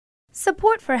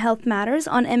Support for Health Matters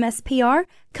on MSPR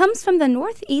comes from the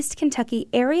Northeast Kentucky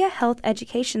Area Health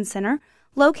Education Center,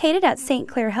 located at St.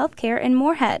 Clair Healthcare in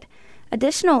Moorhead.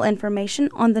 Additional information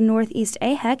on the Northeast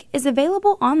AHEC is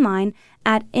available online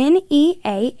at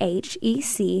neahec.org.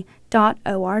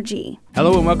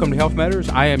 Hello and welcome to Health Matters.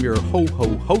 I am your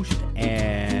host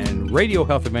and radio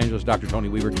health evangelist, Dr. Tony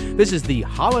Weaver. This is the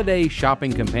Holiday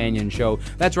Shopping Companion Show.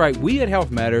 That's right, we at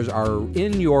Health Matters are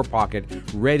in your pocket,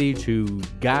 ready to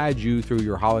guide you through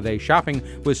your holiday shopping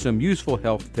with some useful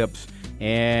health tips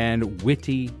and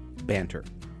witty banter.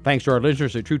 Thanks to our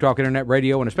listeners at True Talk Internet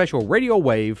Radio and a special radio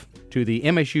wave to the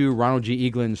MSU Ronald G.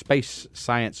 Eaglin Space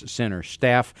Science Center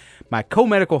staff. My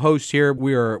co-medical hosts here,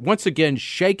 we are once again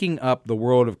shaking up the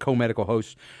world of co-medical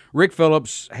hosts. Rick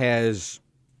Phillips have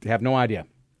no idea.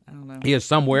 I don't know. He is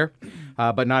somewhere,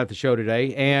 but not at the show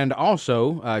today. And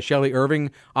also, Shelley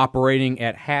Irving operating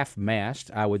at half-mast,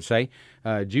 I would say,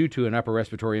 due to an upper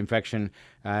respiratory infection.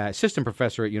 Assistant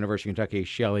professor at University of Kentucky,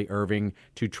 Shelley Irving,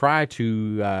 to try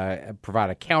to provide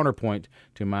a counterpoint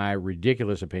to my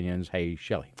ridiculous opinions. Hey,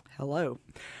 Shelley. Hello.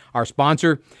 Our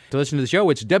sponsor to listen to the show,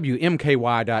 it's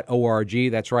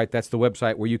WMKY.org. That's right, that's the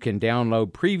website where you can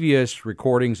download previous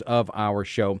recordings of our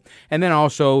show. And then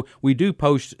also, we do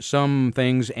post some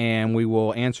things, and we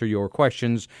will answer your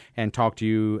questions and talk to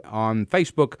you on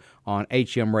Facebook on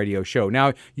HM Radio Show.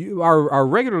 Now, our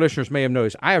regular listeners may have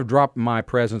noticed I have dropped my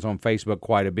presence on Facebook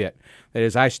quite a bit. That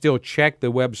is, I still check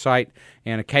the website,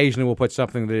 and occasionally we'll put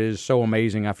something that is so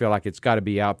amazing I feel like it's got to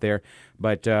be out there.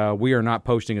 But we are not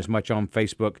posting as much on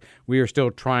Facebook. We are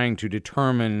still trying to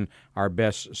determine our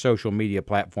best social media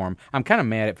platform. I'm kind of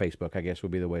mad at Facebook, I guess would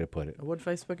be the way to put it. What did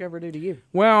Facebook ever do to you?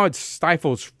 Well, it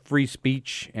stifles free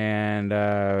speech, and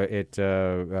it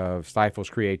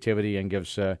stifles creativity and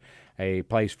gives a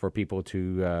place for people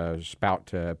to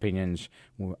spout opinions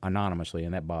anonymously,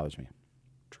 and that bothers me.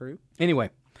 True.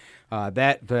 Anyway.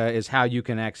 That is how you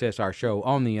can access our show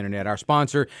on the internet. Our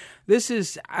sponsor,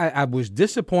 I was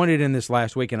disappointed in this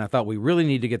last week, and I thought we really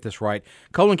need to get this right.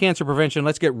 Colon cancer prevention,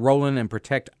 let's get rolling and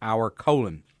protect our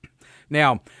colon.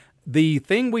 Now, the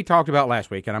thing we talked about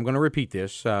last week, and I'm going to repeat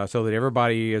this so that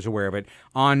everybody is aware of it,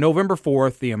 on November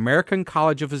 4th, the American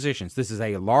College of Physicians, this is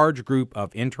a large group of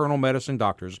internal medicine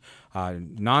doctors,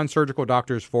 non-surgical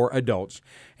doctors for adults,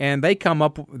 and they came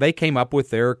up with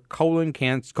their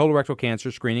colorectal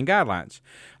cancer screening guidelines.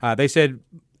 They said,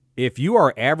 if you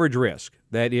are average risk,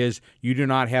 that is, you do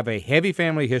not have a heavy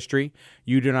family history,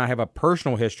 you do not have a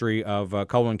personal history of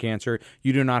colon cancer,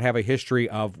 you do not have a history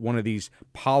of one of these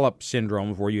polyp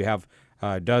syndromes where you have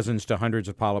dozens to hundreds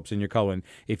of polyps in your colon.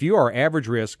 If you are average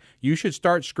risk, you should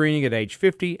start screening at age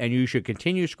 50, and you should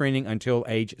continue screening until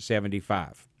age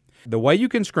 75. The way you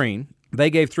can screen, they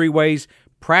gave 3 ways.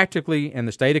 Practically in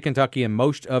the state of Kentucky and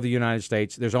most of the United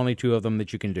States, there's only 2 of them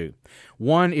that you can do.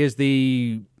 One is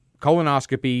the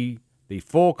colonoscopy, the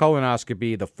full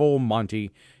colonoscopy, the full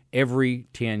Monty, every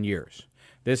 10 years.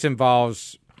 This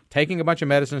involves taking a bunch of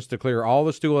medicines to clear all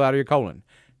the stool out of your colon.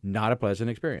 Not a pleasant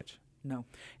experience. No.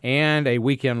 And a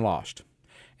weekend lost.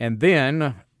 And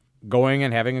then going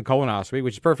and having a colonoscopy,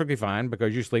 which is perfectly fine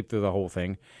because you sleep through the whole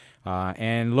thing,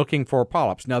 and looking for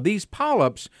polyps. Now, these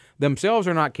polyps themselves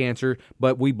are not cancer,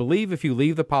 but we believe if you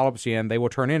leave the polyps in, they will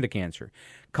turn into cancer.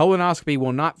 Colonoscopy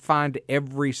will not find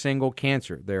every single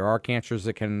cancer. There are cancers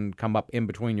that can come up in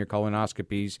between your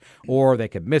colonoscopies, or they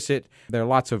could miss it. There are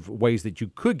lots of ways that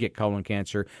you could get colon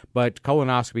cancer, but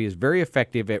colonoscopy is very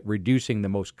effective at reducing the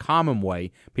most common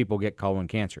way people get colon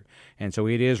cancer. And so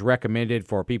it is recommended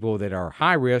for people that are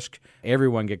high risk,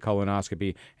 everyone get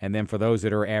colonoscopy, and then for those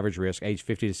that are average risk, age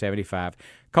 50 to 75,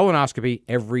 colonoscopy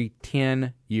every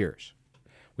 10 years.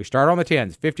 We start on the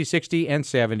 10s, 50, 60, and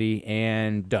 70,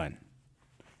 and done.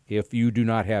 If you do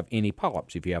not have any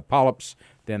polyps. If you have polyps,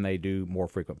 then they do more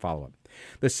frequent follow-up.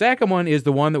 The second one is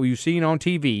the one that we've seen on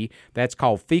TV. That's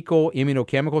called fecal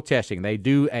immunochemical testing. They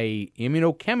do a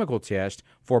immunochemical test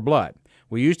for blood.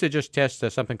 We used to just test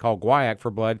something called guaiac for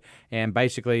blood, and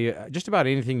basically just about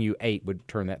anything you ate would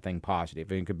turn that thing positive,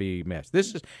 and it could be missed.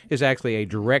 This is actually a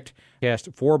direct test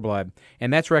for blood,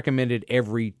 and that's recommended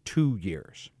every 2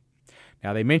 years.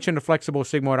 Now, they mentioned a flexible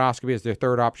sigmoidoscopy as their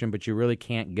third option, but you really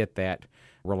can't get that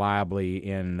reliably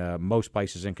in most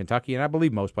places in Kentucky, and I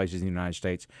believe most places in the United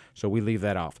States, so we leave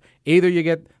that off. Either you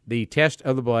get the test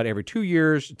of the blood every 2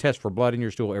 years, test for blood in your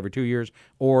stool every 2 years,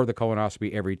 or the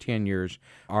colonoscopy every 10 years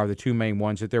are the 2 main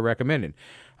ones that they're recommended.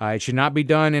 It should not be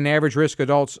done in average-risk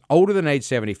adults older than age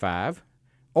 75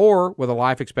 or with a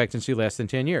life expectancy less than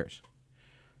 10 years.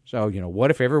 So,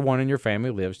 what if everyone in your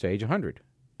family lives to age 100?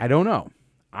 I don't know.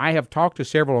 I have talked to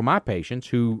several of my patients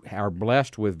who are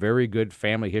blessed with very good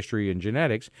family history and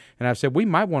genetics, and I've said we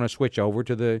might want to switch over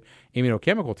to the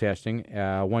immunochemical testing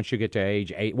once you get to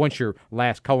age 8, once your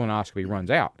last colonoscopy runs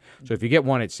out. So if you get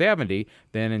one at 70,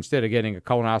 then instead of getting a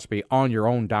colonoscopy on your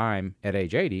own dime at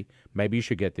age 80, maybe you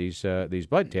should get these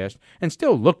blood tests and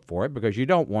still look for it, because you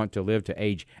don't want to live to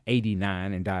age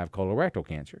 89 and die of colorectal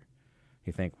cancer.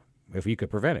 You think, if you could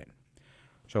prevent it.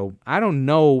 So I don't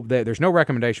know that there's no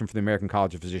recommendation for the American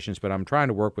College of Physicians, but I'm trying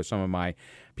to work with some of my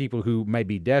people who may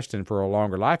be destined for a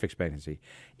longer life expectancy.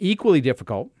 Equally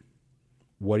difficult,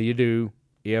 what do you do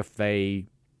if it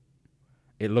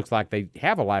looks like they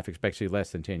have a life expectancy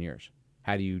less than 10 years?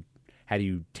 How do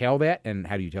you tell that, and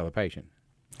how do you tell the patient?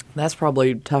 That's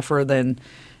probably tougher than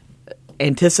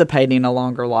anticipating a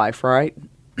longer life, right?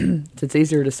 It's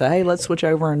easier to say, hey, let's switch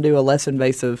over and do a less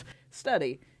invasive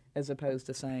study, as opposed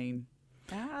to saying,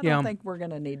 I don't think we're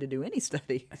going to need to do any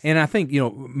studies. And I think,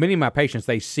 many of my patients,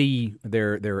 they see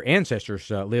their ancestors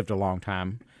lived a long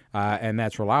time, and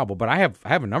that's reliable. But I have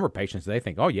a number of patients that they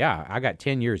think, oh, yeah, I got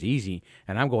 10 years easy.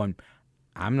 And I'm going,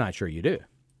 I'm not sure you do.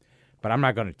 But I'm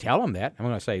not going to tell them that. I'm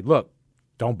going to say, look,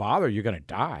 don't bother. You're going to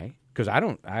die. Because I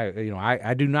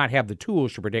do not have the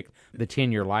tools to predict the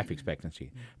 10-year life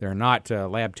expectancy. There are not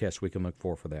lab tests we can look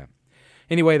for that.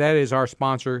 Anyway, that is our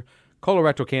sponsor,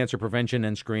 Colorectal Cancer Prevention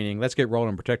and Screening. Let's get rolling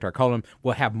and protect our colon.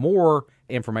 We'll have more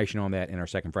information on that in our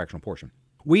second fractional portion.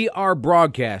 We are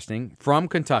broadcasting from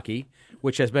Kentucky,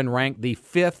 which has been ranked the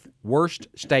 5th worst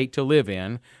state to live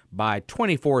in by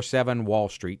 24/7 Wall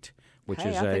Street, which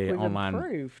is a online.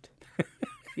 Improved.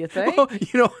 You think? Well,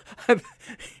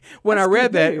 when I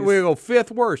read that, we go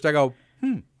 5th worst. I go,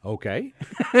 okay.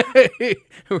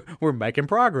 We're making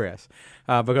progress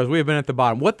because we've been at the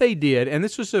bottom. What they did, and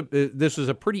this was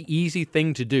a pretty easy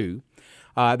thing to do.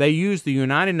 They used the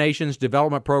United Nations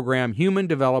Development Program Human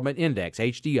Development Index,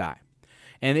 HDI,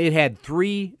 and it had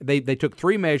three. They took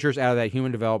 3 measures out of that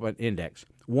Human Development Index.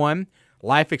 1,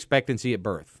 life expectancy at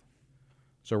birth.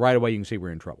 So right away you can see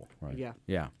we're in trouble. Right?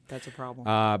 Yeah. That's a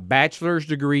problem. Bachelor's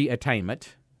degree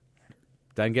attainment,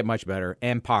 doesn't get much better,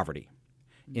 and poverty.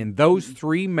 In those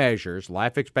 3 measures,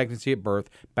 life expectancy at birth,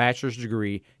 bachelor's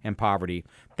degree, and poverty,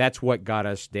 that's what got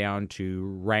us down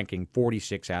to ranking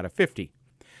 46 out of 50.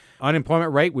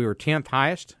 Unemployment rate, we were 10th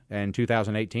highest in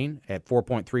 2018 at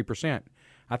 4.3%.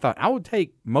 I thought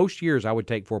most years I would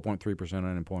take 4.3%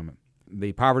 unemployment.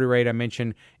 The poverty rate I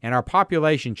mentioned, and our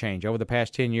population change. Over the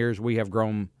past 10 years, we have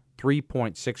grown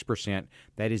 3.6%.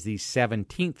 That is the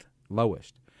 17th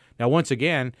lowest. Now, once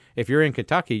again, if you're in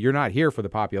Kentucky, you're not here for the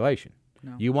population.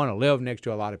 No. You want to live next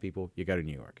to a lot of people, you go to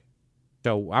New York.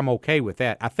 So I'm okay with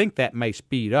that. I think that may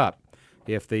speed up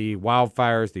if the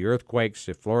wildfires, the earthquakes,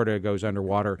 if Florida goes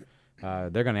underwater,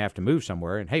 they're going to have to move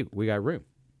somewhere, and hey, we got room.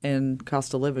 And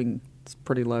cost of living is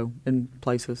pretty low in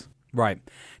places. Right.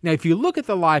 Now, if you look at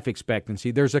the life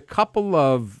expectancy, there's a couple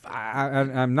of,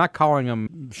 I'm not calling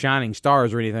them shining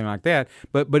stars or anything like that,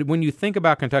 but when you think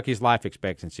about Kentucky's life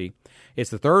expectancy, it's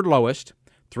the 3rd lowest,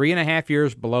 3.5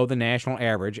 years below the national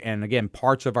average, and again,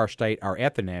 parts of our state are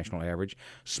at the national average.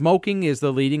 Smoking is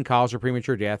the leading cause of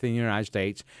premature death in the United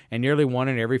States, and nearly 1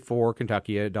 in every 4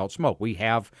 Kentucky adults smoke.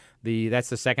 That's the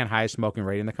 2nd highest smoking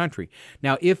rate in the country.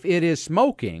 Now, if it is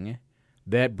smoking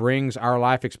that brings our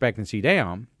life expectancy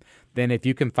down, then if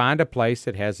you can find a place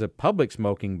that has a public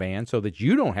smoking ban so that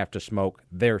you don't have to smoke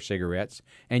their cigarettes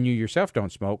and you yourself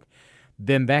don't smoke,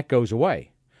 then that goes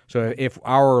away. So if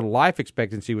our life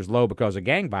expectancy was low because of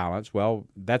gang violence, well,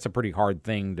 that's a pretty hard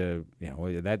thing to,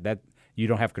 that you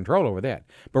don't have control over that.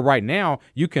 But right now,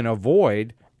 you can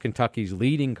avoid Kentucky's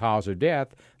leading cause of death,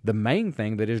 the main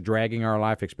thing that is dragging our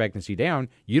life expectancy down.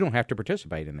 You don't have to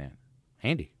participate in that.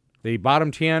 Handy. The bottom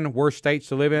 10 worst states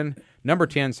to live in: number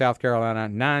 10, South Carolina;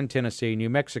 9, Tennessee; New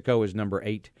Mexico is number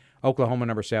 8; Oklahoma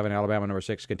number 7; Alabama number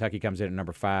 6; Kentucky comes in at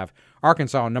number 5;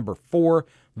 Arkansas number 4;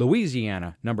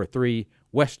 Louisiana number 3;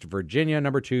 West Virginia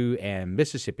number 2; and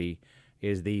Mississippi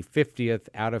is the 50th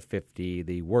out of 50,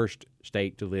 the worst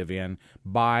state to live in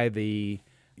by the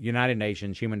United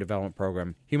Nations Human Development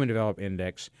Program, Human Development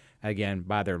Index, again,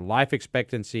 by their life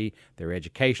expectancy, their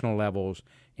educational levels,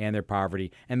 and their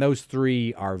poverty. And those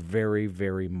 3 are very,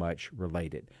 very much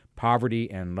related.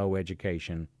 Poverty and low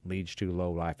education leads to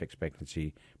low life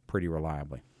expectancy pretty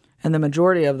reliably. And the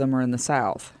majority of them are in the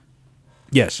South.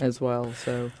 Yes. As well,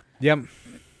 so. Yep.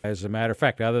 As a matter of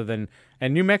fact, and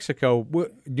New Mexico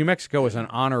is an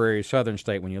honorary Southern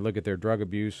state. When you look at their drug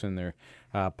abuse and their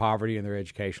poverty and their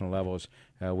educational levels,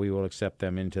 we will accept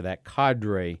them into that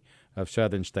cadre of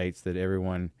Southern states that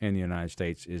everyone in the United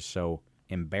States is so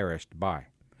embarrassed by.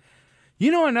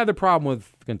 Another problem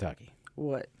with Kentucky.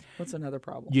 What? What's another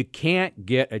problem? You can't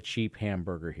get a cheap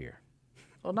hamburger here.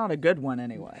 Well, not a good one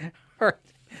anyway. All right.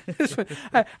 This one,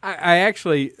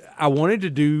 I wanted to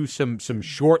do some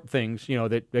short things,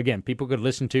 that, again, people could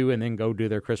listen to and then go do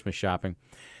their Christmas shopping.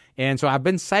 And so I've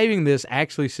been saving this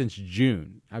actually since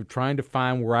June. I'm trying to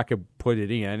find where I could put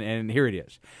it in, and here it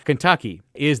is. Kentucky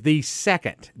is the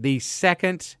second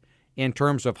in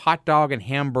terms of hot dog and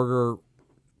hamburger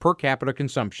per capita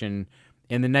consumption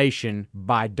in the nation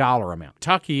by dollar amount.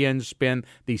 Kentuckians spend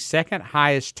the second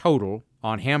highest total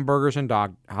on hamburgers and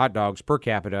hot dogs per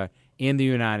capita in the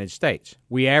United States.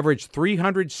 We average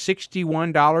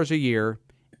 $361 a year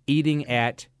eating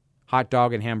at hot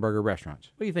dog and hamburger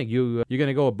restaurants. What do you think? You're going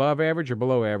to go above average or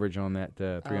below average on that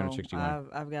 361?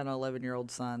 I've got an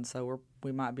 11-year-old son, so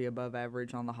we might be above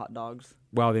average on the hot dogs.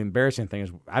 Well, the embarrassing thing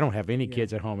is I don't have any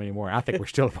kids at home anymore. I think we're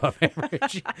still above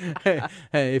average.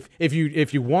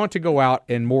 If you want to go out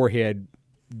in Moorhead,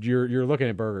 you're looking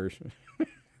at burgers.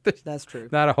 That's true.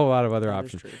 Not a whole lot of other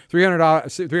options.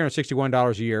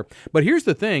 $361 a year. But here's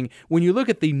the thing. When you look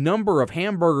at the number of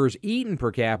hamburgers eaten per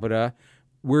capita,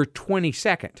 we're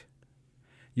 22nd.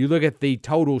 You look at the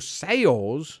total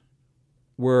sales,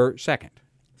 we're second.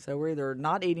 So we're either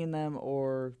not eating them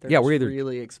or they're we're either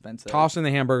really expensive. Tossing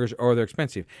the hamburgers or they're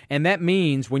expensive. And that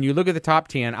means when you look at the top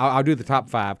 10, I'll do the top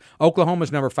 5.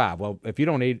 Oklahoma's number 5. Well, if you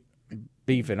don't eat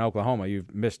beef in Oklahoma,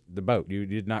 you've missed the boat. You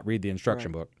did not read the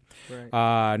instruction book.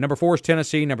 Right. Number 4 is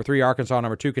Tennessee. Number 3, Arkansas.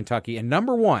 Number 2, Kentucky. And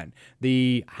number 1,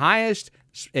 the highest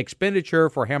expenditure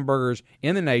for hamburgers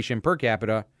in the nation per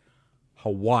capita,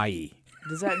 Hawaii.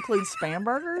 Does that include Spam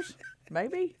burgers?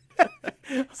 Maybe?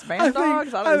 Spam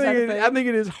dogs? I think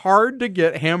it is hard to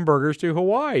get hamburgers to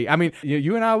Hawaii. I mean,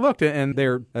 you and I looked, and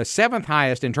they're 7th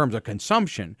highest in terms of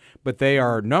consumption, but they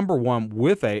are number 1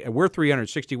 we're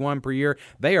 $361 per year.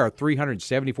 They are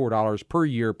 $374 per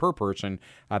year per person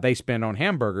they spend on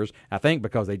hamburgers, I think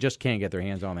because they just can't get their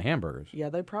hands on the hamburgers. Yeah,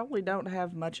 they probably don't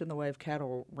have much in the way of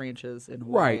cattle ranches in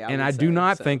Hawaii. Right, I do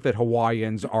not think that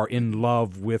Hawaiians are in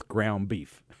love with ground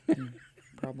beef.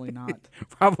 Probably not.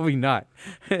 Probably not.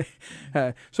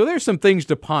 So there's some things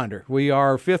to ponder. We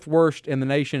are 5th worst in the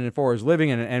nation as far as living,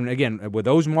 and again, with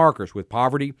those markers, with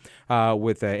poverty,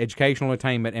 with educational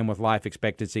attainment, and with life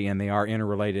expectancy, and they are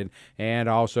interrelated. And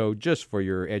also, just for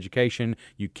your education,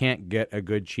 you can't get a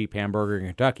good cheap hamburger in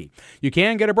Kentucky. You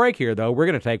can get a break here, though. We're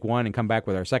going to take one and come back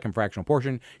with our second fractional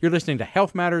portion. You're listening to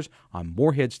Health Matters on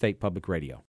Moorhead State Public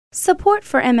Radio. Support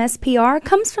for MSPR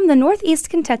comes from the Northeast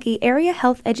Kentucky Area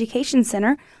Health Education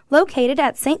Center, located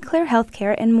at St. Clair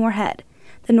Healthcare in Moorhead.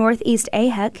 The Northeast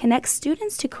AHEC connects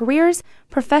students to careers,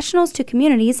 professionals to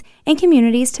communities, and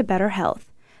communities to better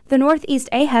health. The Northeast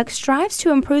AHEC strives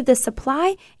to improve the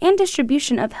supply and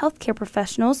distribution of healthcare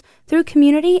professionals through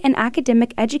community and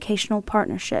academic educational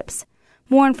partnerships.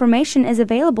 More information is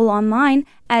available online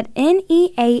at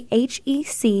neahec.org.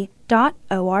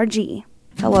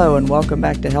 Hello and welcome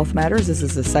back to Health Matters. This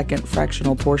is the second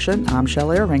fractional portion. I'm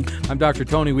Shelley Irving. I'm Dr.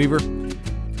 Tony Weaver.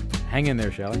 Hang in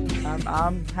there, Shelley.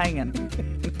 I'm hanging.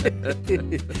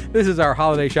 This is our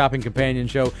holiday shopping companion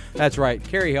show. That's right.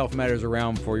 Carry Health Matters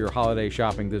around for your holiday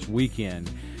shopping this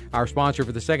weekend. Our sponsor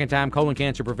for the second time, colon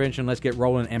cancer prevention. Let's get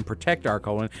rolling and protect our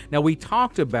colon. Now, we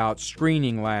talked about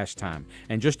screening last time.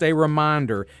 And just a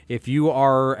reminder, if you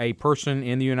are a person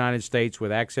in the United States with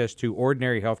access to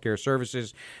ordinary health care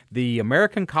services, the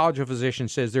American College of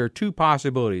Physicians says there are 2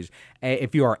 possibilities.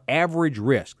 If you are average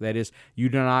risk, that is, you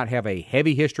do not have a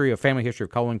heavy history, a family history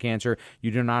of colon cancer,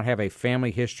 you do not have a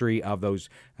family history of those,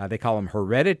 they call them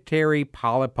hereditary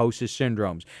polyposis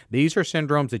syndromes. These are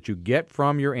syndromes that you get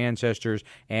from your ancestors,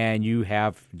 and you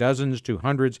have dozens to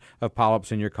hundreds of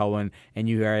polyps in your colon, and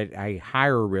you are at a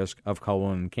higher risk of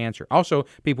colon cancer. Also,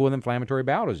 people with inflammatory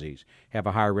bowel disease have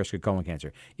a higher risk of colon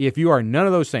cancer. If you are none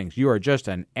of those things, you are just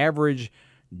an average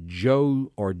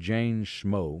Joe or Jane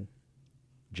Schmo.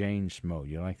 Jane Schmo,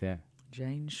 you like that?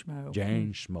 Jane Schmo.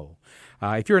 Jane Schmo.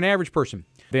 If you're an average person,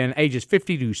 then ages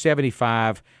 50 to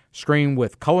 75, screen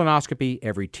with colonoscopy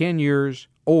every 10 years,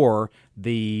 or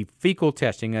the fecal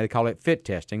testing, they call it FIT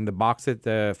testing, the box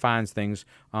that finds things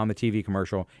on the TV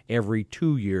commercial, every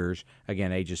 2 years,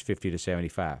 again, ages 50 to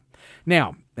 75.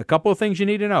 Now, a couple of things you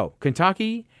need to know.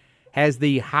 Kentucky has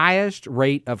the highest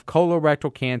rate of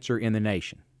colorectal cancer in the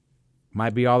nation.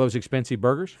 Might be all those expensive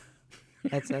burgers.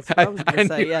 That's what I was going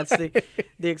to say. Yeah, it's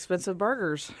the expensive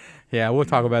burgers. Yeah, we'll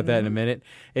talk about that in a minute.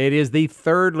 It is the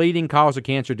 3rd leading cause of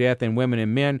cancer death in women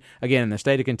and men. Again, in the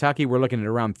state of Kentucky, we're looking at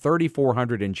around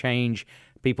 3,400 and change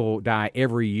people die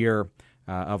every year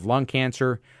of lung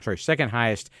cancer. Second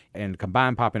highest in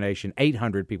combined population,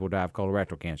 800 people die of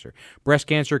colorectal cancer. Breast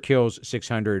cancer kills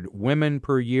 600 women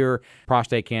per year.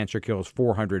 Prostate cancer kills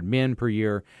 400 men per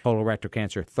year. Colorectal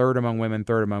cancer, third among women,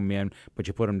 third among men, but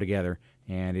you put them together,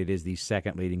 and it is the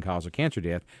second leading cause of cancer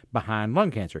death behind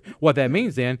lung cancer. What that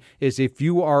means then is if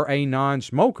you are a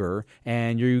non-smoker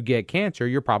and you get cancer,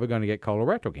 you're probably going to get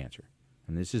colorectal cancer.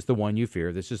 And this is the one you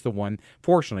fear. This is the one,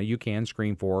 fortunately, you can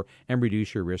screen for and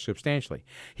reduce your risk substantially.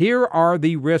 Here are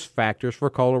the risk factors for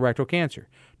colorectal cancer.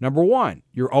 Number one,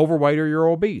 you're overweight or you're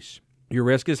obese. Your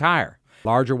risk is higher.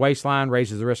 Larger waistline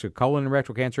raises the risk of colon and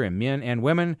rectal cancer in men and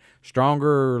women.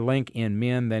 Stronger link in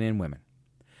men than in women.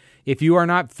 If you are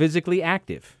not physically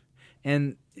active,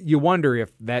 and you wonder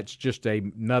if that's just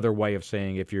another way of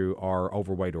saying if you are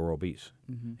overweight or obese.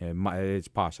 It's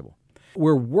possible.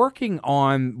 We're working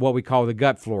on what we call the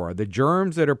gut flora, the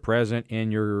germs that are present in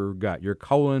your gut, your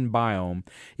colon biome.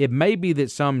 It may be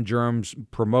that some germs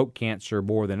promote cancer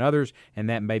more than others, and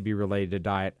that may be related to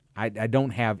diet. I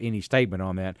don't have any statement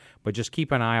on that, but just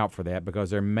keep an eye out for that because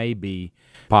there may be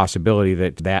possibility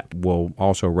that will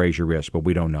also raise your risk, but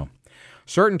we don't know.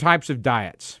 Certain types of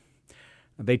diets.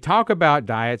 They talk about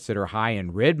diets that are high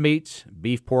in red meats,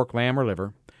 beef, pork, lamb, or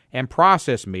liver, and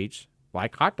processed meats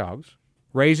like hot dogs.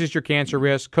 Raises your cancer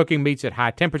risk. Cooking meats at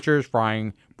high temperatures,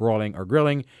 frying, broiling, or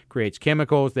grilling, creates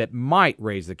chemicals that might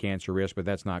raise the cancer risk, but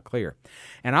that's not clear.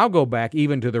 And I'll go back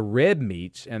even to the red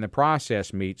meats and the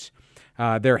processed meats.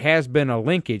 There has been a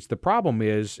linkage. The problem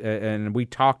is, and we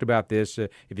talked about this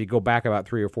if you go back about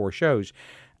 3 or 4 shows,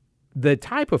 the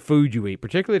type of food you eat,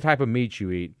 particularly the type of meat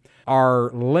you eat, are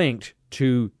linked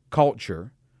to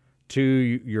culture, to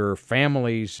your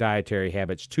family's dietary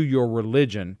habits, to your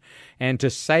religion, and to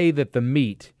say that the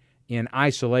meat in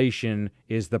isolation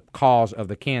is the cause of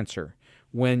the cancer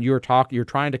when you're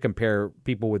trying to compare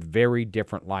people with very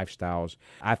different lifestyles,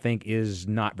 I think is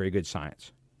not very good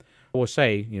science. I will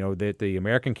say, that the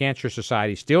American Cancer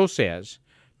Society still says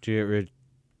to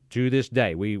this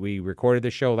day, we recorded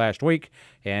this show last week,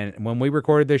 and when we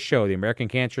recorded this show, the American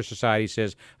Cancer Society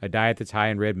says a diet that's high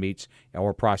in red meats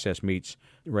or processed meats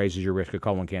raises your risk of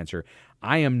colon cancer.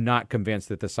 I am not convinced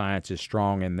that the science is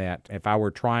strong in that. If I were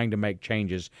trying to make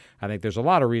changes, I think there's a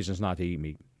lot of reasons not to eat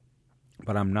meat,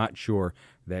 but I'm not sure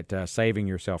that saving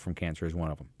yourself from cancer is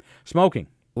one of them. Smoking.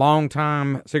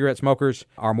 Long-time cigarette smokers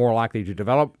are more likely to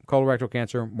develop colorectal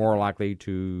cancer, more likely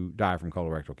to die from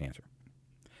colorectal cancer.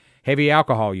 Heavy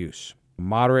alcohol use.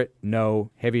 Moderate, no.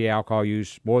 Heavy alcohol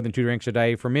use, more than 2 drinks a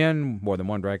day for men, more than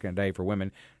 1 drink a day for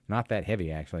women. Not that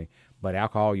heavy, actually, but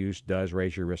alcohol use does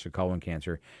raise your risk of colon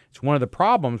cancer. It's one of the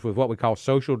problems with what we call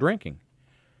social drinking.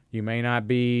 You may not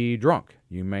be drunk.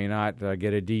 You may not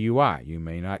get a DUI. You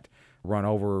may not run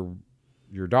over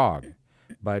your dog.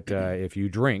 But if you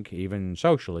drink, even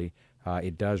socially,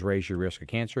 it does raise your risk of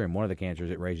cancer, and one of the cancers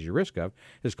it raises your risk of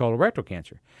is colorectal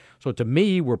cancer. So to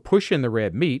me, we're pushing the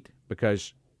red meat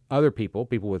because other people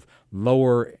with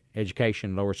lower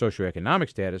education, lower socioeconomic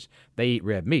status, they eat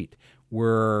red meat.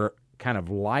 We're kind of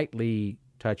lightly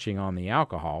touching on the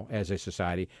alcohol as a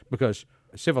society because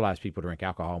civilized people drink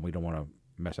alcohol and we don't want to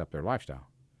mess up their lifestyle.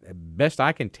 Best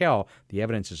I can tell, the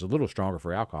evidence is a little stronger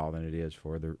for alcohol than it is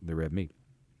for the red meat.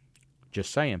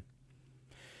 Just saying.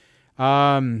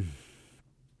 And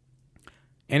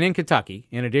in Kentucky,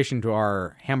 in addition to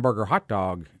our hamburger hot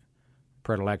dog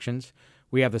predilections,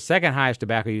 we have the second highest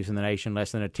tobacco use in the nation.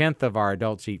 Less than 1/10 of our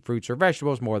adults eat fruits or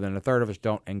vegetables. More than 1/3 of us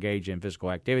don't engage in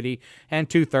physical activity. And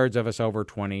 2/3 of us over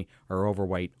 20 are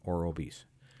overweight or obese.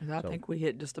 I think we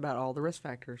hit just about all the risk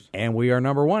factors. And we are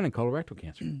number 1 in colorectal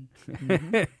cancer.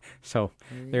 Mm-hmm. So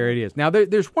there it is. Now,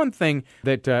 there's one thing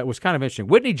that was kind of interesting.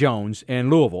 Whitney Jones in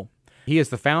Louisville, he is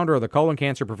the founder of the Colon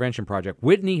Cancer Prevention Project.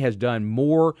 Whitney has done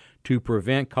more to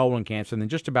prevent colon cancer than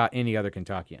just about any other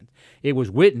Kentuckian. It was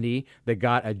Whitney that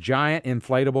got a giant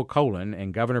inflatable colon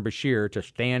and Governor Beshear to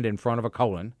stand in front of a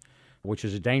colon, which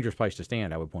is a dangerous place to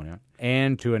stand, I would point out,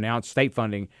 and to announce state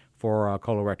funding for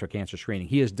colorectal cancer screening.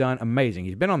 He has done amazing.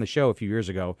 He's been on the show a few years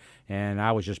ago, and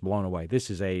I was just blown away.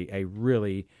 This is a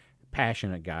really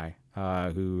passionate guy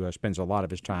who spends a lot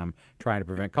of his time trying to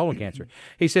prevent colon cancer.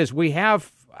 He says, we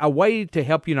have a way to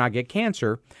help you not get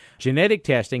cancer. Genetic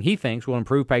testing, he thinks, will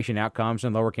improve patient outcomes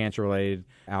and lower cancer-related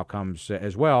outcomes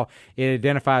as well. It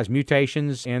identifies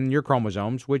mutations in your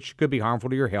chromosomes, which could be harmful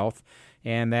to your health,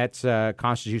 and that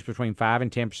constitutes between 5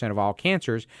 and 10% of all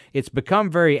cancers. It's become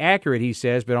very accurate, he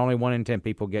says, but only 1 in 10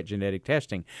 people get genetic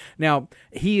testing. Now,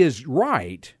 he is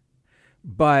right.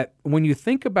 But when you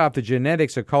think about the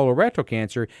genetics of colorectal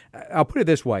cancer, I'll put it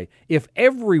this way. If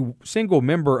every single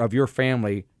member of your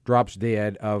family drops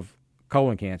dead of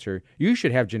colon cancer, you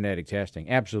should have genetic testing.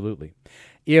 Absolutely.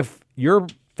 If your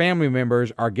family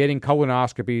members are getting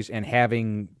colonoscopies and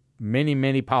having many,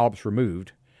 many polyps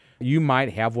removed, you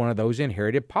might have one of those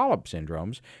inherited polyp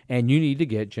syndromes, and you need to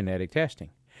get genetic testing.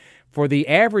 For the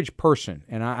average person,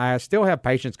 and I still have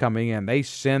patients coming in, they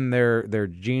send their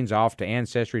genes off to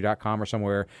Ancestry.com or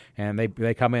somewhere, and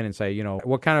they come in and say,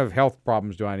 what kind of health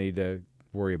problems do I need to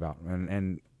worry about?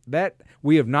 And that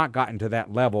we have not gotten to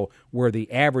that level where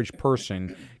the average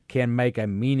person can make a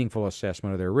meaningful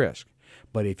assessment of their risk.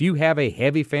 But if you have a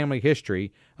heavy family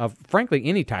history of, frankly,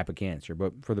 any type of cancer,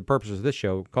 but for the purposes of this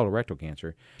show, colorectal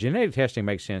cancer, genetic testing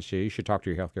makes sense to you. You should talk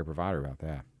to your healthcare provider about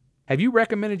that. Have you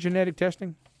recommended genetic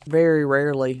testing? Very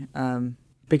rarely,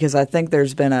 because I think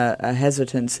there's been a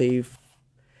hesitancy.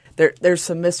 There's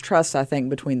some mistrust, I think,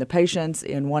 between the patients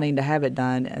in wanting to have it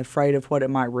done, afraid of what it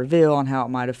might reveal and how it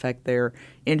might affect their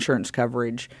insurance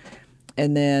coverage.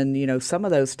 And then, some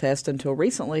of those tests until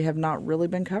recently have not really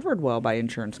been covered well by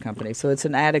insurance companies. So it's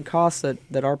an added cost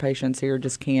that our patients here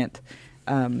just can't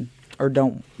or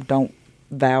don't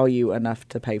value enough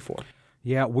to pay for.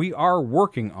 Yeah, we are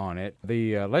working on it.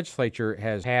 The legislature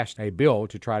has passed a bill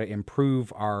to try to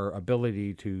improve our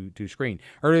ability to screen.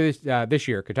 Earlier this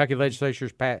year, Kentucky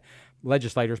legislators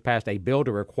passed a bill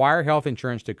to require health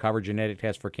insurance to cover genetic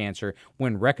tests for cancer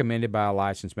when recommended by a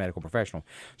licensed medical professional.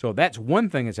 So that's one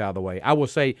thing that's out of the way. I will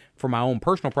say, for my own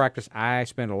personal practice, I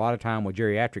spend a lot of time with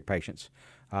geriatric patients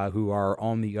who are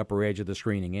on the upper edge of the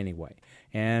screening anyway.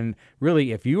 And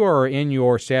really, if you are in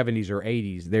your 70s or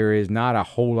 80s, there is not a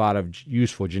whole lot of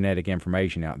useful genetic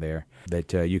information out there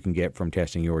that you can get from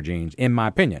testing your genes, in my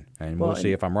opinion. And we'll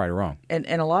see if I'm right or wrong. And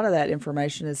a lot of that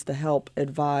information is to help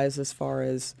advise as far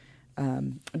as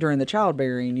during the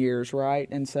childbearing years, right?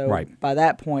 And so by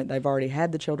that point, they've already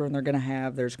had the children they're going to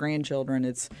have. There's grandchildren.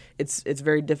 It's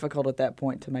very difficult at that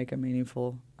point to make a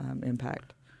meaningful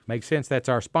impact. Makes sense. That's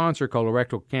our sponsor,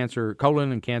 colorectal cancer,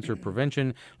 colon and cancer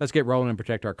prevention. Let's get rolling and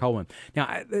protect our colon.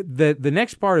 Now, the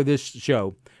next part of this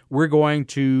show, we're going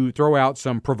to throw out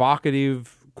some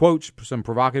provocative quotes, some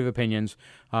provocative opinions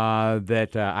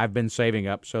that I've been saving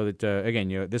up so that,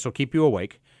 again, this will keep you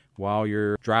awake while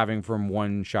you're driving from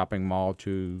one shopping mall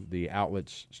to the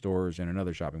outlets stores in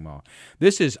another shopping mall.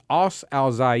 This is Aus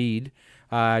Al-Zaid,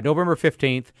 November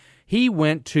 15th. He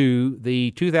went to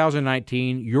the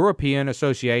 2019 European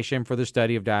Association for the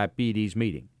Study of Diabetes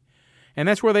meeting. And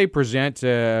that's where they present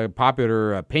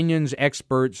popular opinions,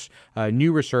 experts,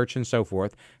 new research, and so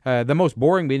forth. The most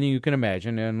boring meeting you can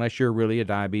imagine, unless you're really a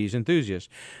diabetes enthusiast.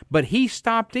 But he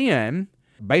stopped in.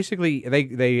 Basically,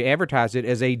 they advertised it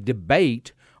as a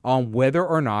debate on whether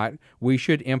or not we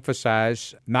should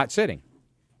emphasize not sitting.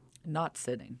 Not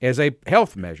sitting. As a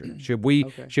health measure. Should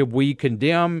we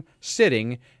condemn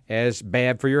sitting as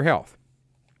bad for your health?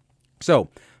 So,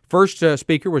 first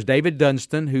speaker was David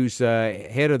Dunstan, who's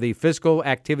head of the Physical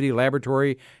Activity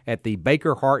Laboratory at the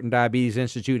Baker Heart and Diabetes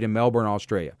Institute in Melbourne,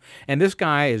 Australia. And this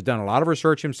guy has done a lot of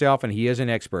research himself, and he is an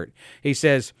expert. He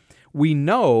says, we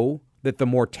know that the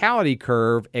mortality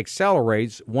curve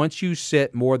accelerates once you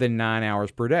sit more than 9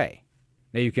 hours per day.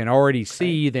 Now, you can already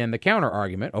see then the counter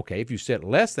argument. Okay, if you sit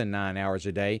less than 9 hours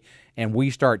a day and we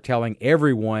start telling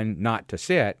everyone not to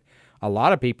sit, a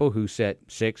lot of people who sit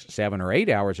 6, 7, or 8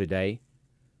 hours a day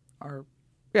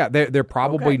they're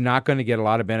probably not going to get a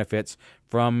lot of benefits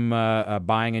from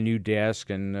buying a new desk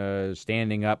and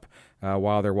standing up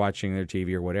while they're watching their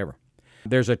TV or whatever.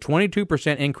 There's a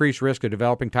 22% increased risk of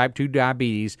developing type 2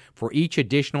 diabetes for each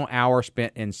additional hour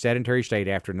spent in sedentary state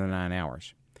after the 9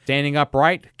 hours. Standing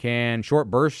upright short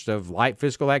bursts of light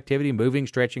physical activity, moving,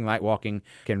 stretching, light walking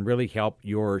can really help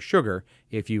your sugar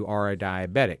if you are a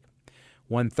diabetic.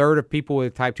 1/3 of people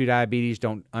with type 2 diabetes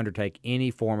don't undertake any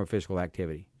form of physical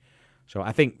activity. So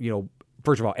I think,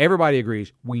 first of all, everybody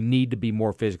agrees we need to be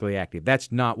more physically active.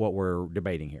 That's not what we're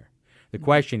debating here. The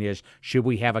question is, should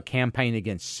we have a campaign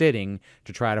against sitting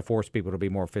to try to force people to be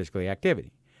more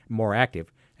more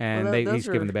active? And he's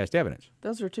given the best evidence.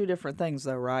 Those are two different things,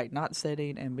 though, right? Not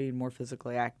sitting and being more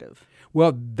physically active.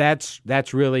 Well, that's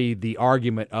really the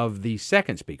argument of the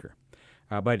second speaker.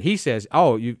 But he says,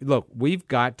 look, we've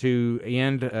got to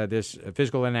end this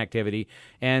physical inactivity,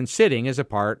 and sitting is a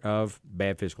part of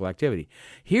bad physical activity.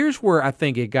 Here's where I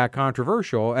think it got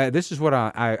controversial. This is what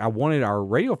I wanted our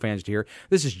radio fans to hear.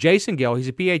 This is Jason Gill. He's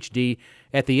a Ph.D.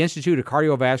 at the Institute of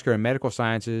Cardiovascular and Medical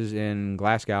Sciences in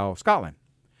Glasgow, Scotland.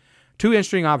 2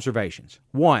 interesting observations.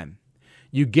 1,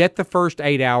 you get the first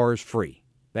 8 hours free.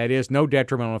 That is no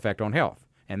detrimental effect on health.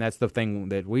 And that's the thing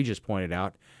that we just pointed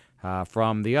out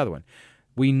from the other one.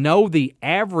 We know the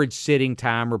average sitting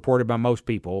time reported by most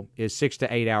people is 6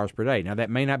 to 8 hours per day. Now, that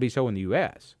may not be so in the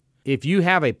U.S., If you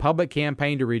have a public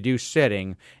campaign to reduce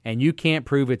sitting and you can't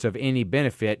prove it's of any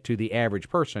benefit to the average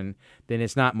person, then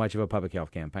it's not much of a public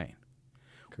health campaign.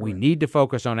 Correct. We need to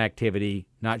focus on activity,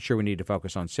 not sure we need to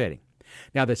focus on sitting.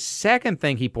 Now, the second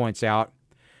thing he points out,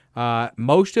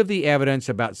 most of the evidence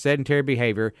about sedentary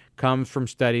behavior comes from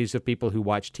studies of people who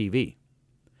watch TV.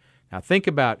 Now, think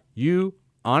about you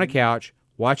on a couch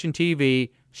watching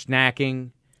TV,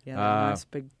 snacking. Yeah, that nice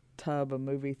big tub of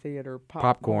movie theater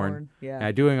popcorn.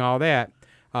 Yeah, doing all that.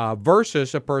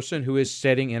 Versus a person who is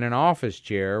sitting in an office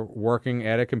chair working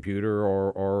at a computer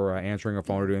or answering a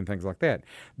phone or doing things like that.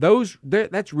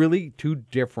 That's really two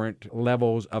different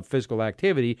levels of physical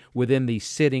activity within the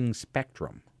sitting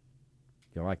spectrum.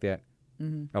 You like that?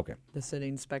 Mm-hmm. Okay. The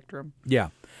sitting spectrum. Yeah.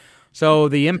 So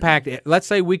the impact, let's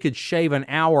say we could shave an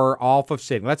hour off of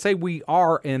sitting. Let's say we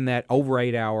are in that over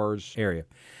 8 hours area.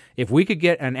 If we could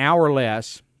get an hour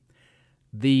less,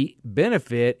 the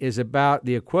benefit is about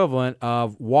the equivalent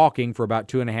of walking for about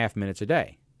 2.5 minutes a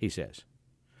day, he says.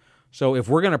 So if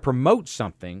we're going to promote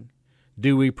something,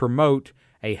 do we promote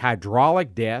a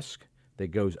hydraulic desk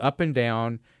that goes up and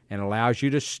down and allows you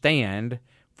to stand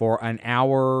for an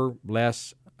hour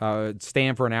less,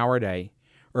 stand for an hour a day,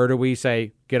 or do we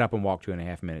say get up and walk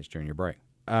 2.5 minutes during your break?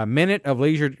 A minute of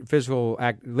leisure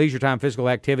time physical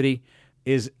activity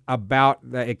is about,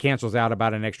 it cancels out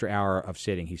about an extra hour of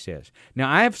sitting, he says.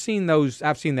 Now, I've seen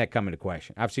that come into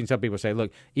question. I've seen some people say,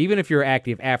 look, even if you're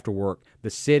active after work, the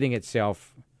sitting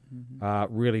itself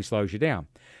really slows you down.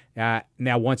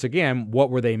 Now, once again,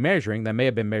 what were they measuring? They may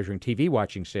have been measuring TV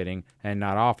watching sitting and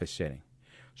not office sitting.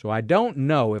 So I don't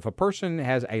know if a person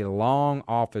has a long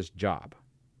office job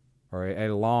or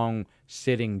a long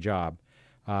sitting job.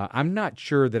 I'm not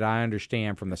sure that I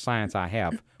understand from the science I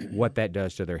have what that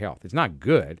does to their health. It's not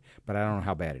good, but I don't know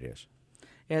how bad it is.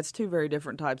 Yeah, it's two very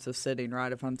different types of sitting,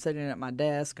 right? If I'm sitting at my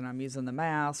desk and I'm using the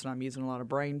mouse and I'm using a lot of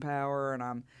brain power and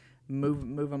I'm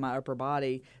moving my upper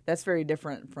body, that's very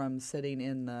different from sitting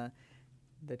in the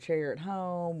chair at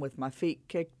home with my feet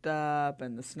kicked up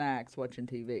and the snacks watching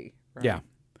TV, right? Yeah.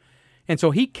 And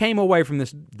so he came away from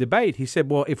this debate. He said,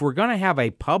 well, if we're going to have a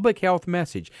public health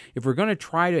message, if we're going to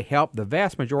try to help the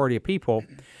vast majority of people,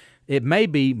 it may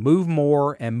be move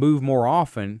more and move more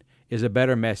often is a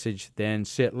better message than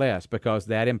sit less, because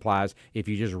that implies if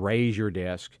you just raise your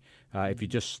desk, if you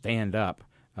just stand up,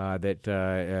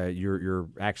 that you're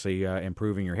actually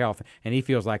improving your health. And he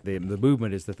feels like the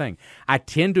movement is the thing. I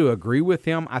tend to agree with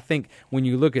him. I think when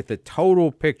you look at the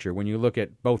total picture, when you look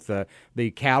at both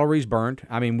the calories burnt,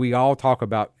 I mean, we all talk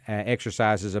about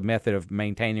exercise as a method of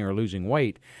maintaining or losing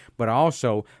weight, but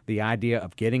also the idea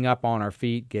of getting up on our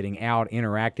feet, getting out,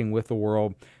 interacting with the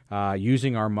world,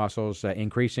 using our muscles,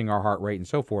 increasing our heart rate, and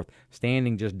so forth.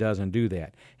 Standing just doesn't do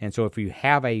that. And so if you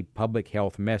have a public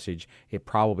health message, it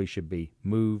probably should be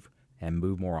move and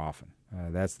move more often.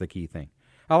 That's the key thing.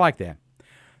 I like that.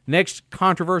 Next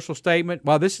controversial statement.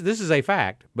 Well, this is a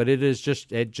fact, but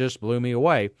it just blew me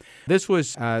away. This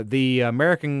was the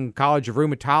American College of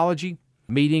Rheumatology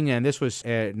meeting, and this was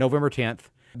November 10th.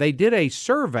 They did a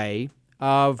survey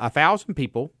of 1,000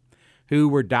 people who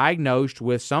were diagnosed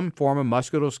with some form of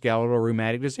musculoskeletal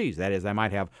rheumatic disease. That is, they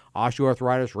might have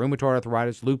osteoarthritis, rheumatoid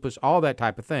arthritis, lupus, all that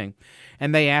type of thing.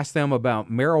 And they asked them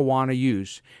about marijuana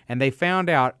use, and they found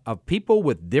out of people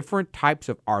with different types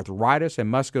of arthritis and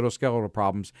musculoskeletal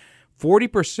problems,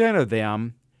 40% of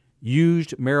them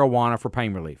used marijuana for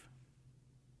pain relief.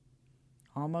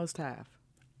 Almost half.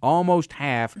 Almost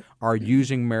half are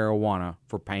using marijuana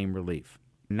for pain relief.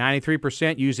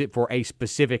 93% use it for a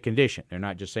specific condition. They're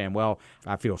not just saying, well,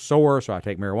 I feel sore, so I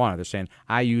take marijuana. They're saying,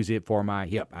 I use it for my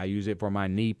hip. I use it for my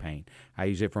knee pain. I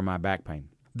use it for my back pain.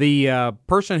 The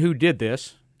person who did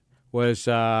this was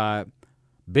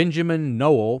Benjamin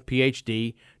Noel,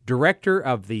 Ph.D., director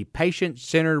of the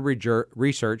patient-centered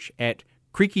research at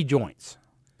Creaky Joints.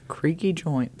 Creaky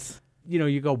Joints. You know,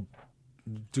 you go,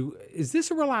 is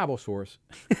this a reliable source?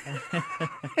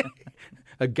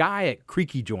 A guy at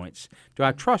Creaky Joints. Do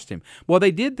I trust him? Well, they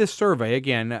did this survey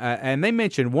again, and they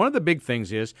mentioned one of the big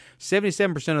things is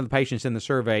 77% of the patients in the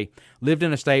survey lived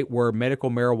in a state where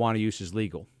medical marijuana use is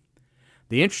legal.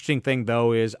 The interesting thing,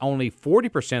 though, is only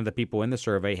 40% of the people in the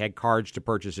survey had cards to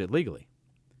purchase it legally.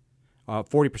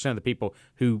 40% of the people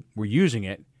who were using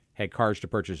it had cards to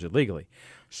purchase it legally.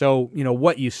 So, you know,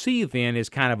 what you see then is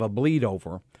kind of a bleed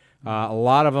over. A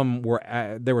lot of them were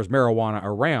there was marijuana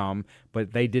around,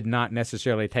 but they did not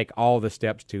necessarily take all the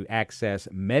steps to access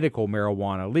medical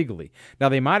marijuana legally. Now,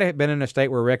 they might have been in a state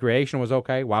where recreation was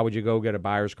okay. Why would you go get a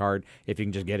buyer's card if you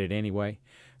can just get it anyway?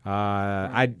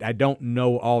 I don't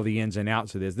know all the ins and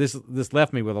outs of this. This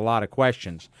left me with a lot of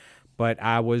questions, but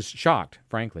I was shocked,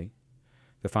 frankly,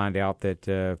 to find out that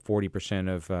 40%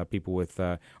 of people with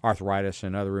arthritis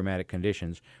and other rheumatic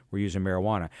conditions were using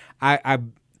marijuana.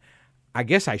 I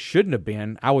guess I shouldn't have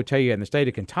been. I would tell you, in the state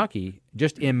of Kentucky,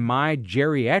 just in my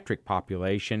geriatric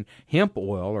population, hemp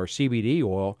oil or CBD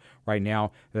oil right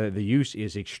now, the use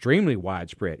is extremely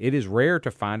widespread. It is rare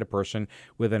to find a person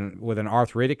with an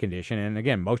arthritic condition, and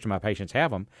again, most of my patients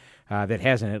have them, that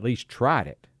hasn't at least tried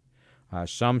it.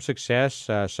 Some success,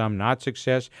 some not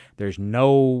success. There's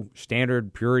no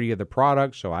standard purity of the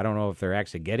product, so I don't know if they're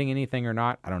actually getting anything or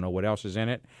not. I don't know what else is in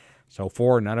it. So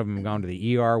far, none of them have gone to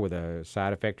the ER with a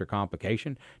side effect or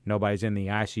complication. Nobody's in the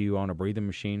ICU on a breathing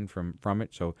machine from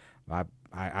it. So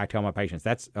I tell my patients,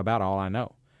 that's about all I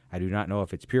know. I do not know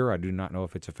if it's pure. I do not know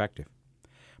if it's effective.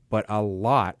 But a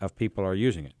lot of people are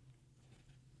using it.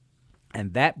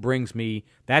 And that brings me,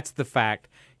 that's the fact.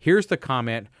 Here's the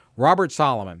comment. Robert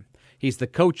Solomon, he's the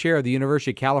co-chair of the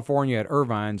University of California at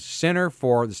Irvine's Center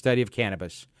for the Study of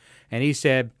Cannabis. And he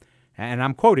said, and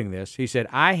I'm quoting this, he said,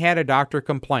 I had a doctor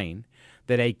complain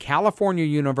that a California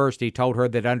university told her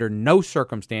that under no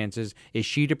circumstances is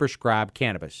she to prescribe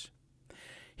cannabis.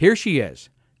 Here she is,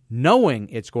 knowing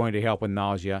it's going to help with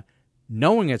nausea,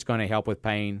 knowing it's going to help with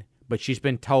pain, but she's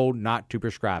been told not to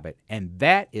prescribe it. And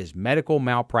that is medical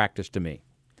malpractice to me.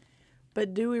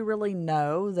 But do we really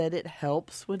know that it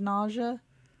helps with nausea?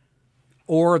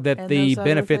 Or that the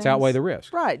benefits outweigh the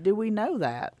risk. Right. Do we know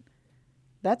that?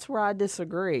 That's where I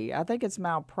disagree. I think it's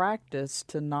malpractice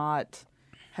to not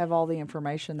have all the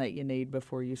information that you need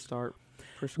before you start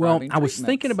prescribing Well, I was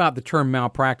thinking about the term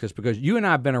malpractice because you and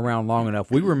I have been around long enough.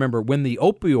 We remember when the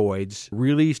opioids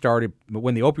really started,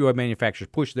 when the opioid manufacturers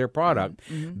pushed their product,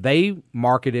 they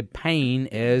marketed pain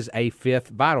as a fifth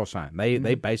vital sign.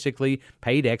 They basically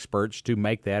paid experts to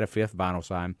make that a fifth vital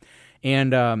sign.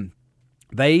 And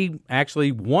they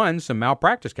actually won some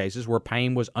malpractice cases where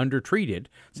pain was undertreated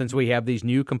since we have these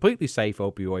new completely safe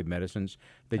opioid medicines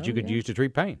that you could use to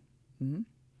treat pain. Mm-hmm.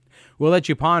 We'll let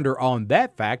you ponder on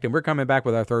that fact, and we're coming back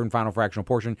with our third and final fractional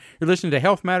portion. You're listening to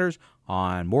Health Matters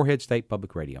on Morehead State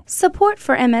Public Radio. Support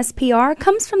for MSPR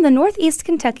comes from the Northeast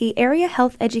Kentucky Area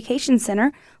Health Education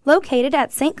Center located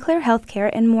at St. Clair Healthcare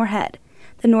in Morehead.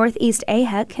 The Northeast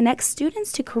AHEC connects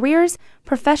students to careers,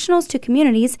 professionals to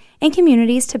communities, and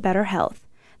communities to better health.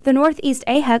 The Northeast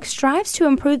AHEC strives to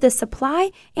improve the supply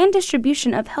and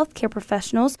distribution of healthcare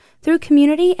professionals through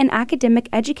community and academic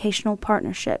educational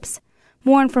partnerships.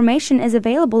 More information is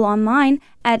available online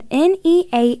at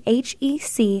neahec.org.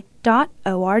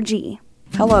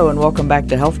 Hello and welcome back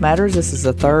to Health Matters. This is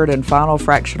the third and final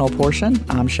fractional portion.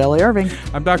 I'm Shelley Irving.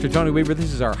 I'm Dr. Tony Weaver.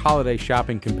 This is our holiday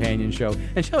shopping companion show.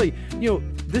 And Shelley,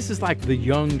 this is like the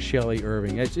young Shelley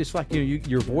Irving. It's like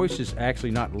your voice is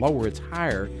actually not lower, it's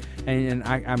higher. And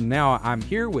I'm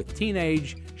here with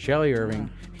teenage Shelley Irving.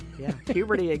 Yeah,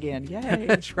 puberty again. Yay.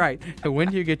 That's right. When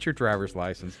do you get your driver's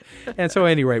license? And so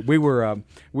anyway,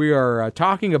 we are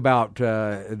talking about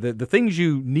the things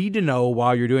you need to know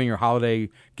while you're doing your holiday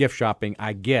gift shopping,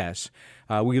 I guess.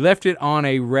 We left it on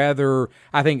a rather,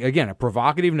 I think, again, a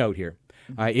provocative note here.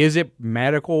 Is it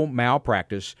medical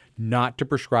malpractice not to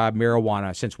prescribe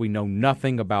marijuana since we know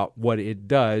nothing about what it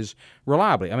does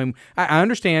reliably? I mean, I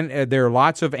understand there are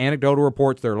lots of anecdotal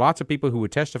reports. There are lots of people who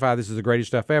would testify this is the greatest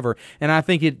stuff ever. And I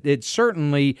think it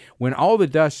certainly, when all the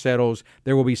dust settles,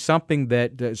 there will be something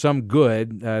that, some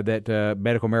good that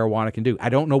medical marijuana can do. I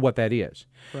don't know what that is.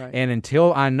 Right. And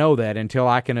until I know that, until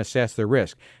I can assess the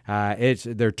risk,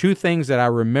 there are two things that I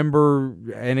remember,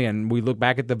 and again, we look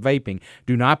back at the vaping.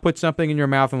 Do not put something in your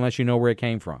mouth unless you know where it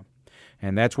came from.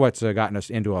 And that's what's gotten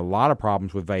us into a lot of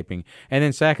problems with vaping. And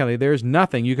then secondly, there's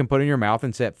nothing you can put in your mouth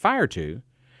and set fire to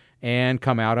and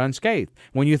come out unscathed.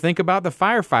 When you think about the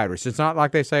firefighters, it's not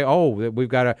like they say,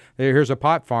 here's a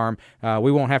pot farm.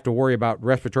 We won't have to worry about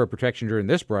respiratory protection during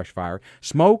this brush fire.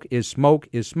 Smoke is smoke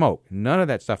is smoke. None of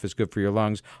that stuff is good for your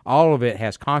lungs. All of it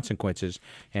has consequences,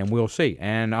 and we'll see.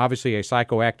 And obviously a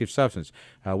psychoactive substance.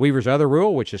 Weaver's other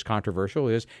rule, which is controversial,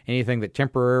 is anything that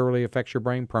temporarily affects your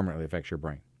brain permanently affects your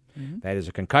brain. Mm-hmm. That is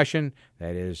a concussion,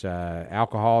 that is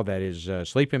alcohol, that is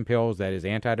sleeping pills, that is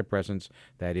antidepressants,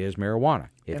 that is marijuana.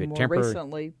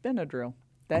 Recently, Benadryl.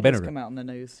 That has come out in the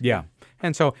news. Yeah.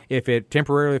 And so if it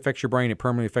temporarily affects your brain, it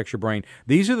permanently affects your brain.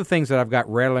 These are the things that I've got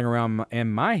rattling around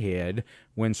in my head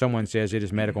when someone says it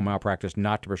is medical malpractice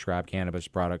not to prescribe cannabis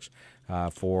products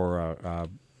for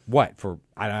what?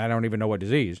 I don't even know what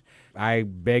disease. I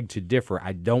beg to differ.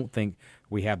 I don't think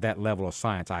we have that level of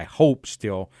science. I hope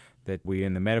still that we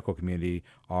in the medical community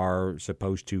are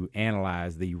supposed to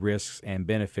analyze the risks and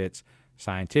benefits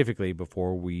scientifically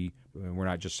before we're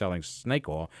not just selling snake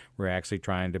oil. We're actually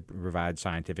trying to provide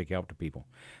scientific help to people.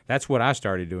 That's what I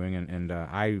started doing,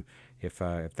 and If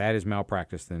that is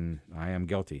malpractice, then I am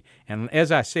guilty. And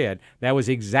as I said, that was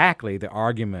exactly the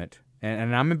argument.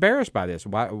 And I'm embarrassed by this.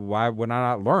 Why would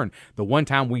I not learn? The one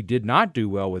time we did not do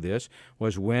well with this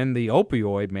was when the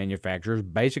opioid manufacturers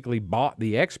basically bought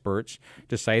the experts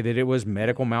to say that it was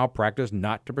medical malpractice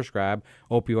not to prescribe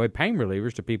opioid pain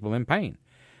relievers to people in pain.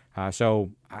 So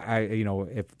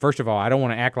first of all, I don't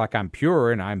want to act like I'm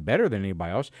pure and I'm better than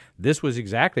anybody else. This was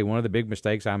exactly one of the big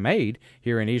mistakes I made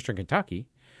here in Eastern Kentucky.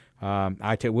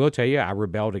 Will tell you I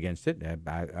rebelled against it,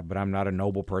 but I'm not a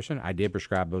noble person. I did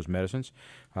prescribe those medicines,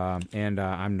 and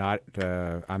I'm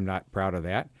not proud of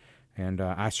that. And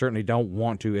I certainly don't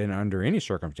want to, under any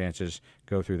circumstances,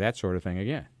 go through that sort of thing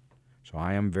again. So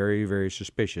I am very, very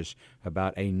suspicious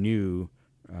about a new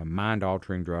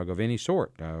mind-altering drug of any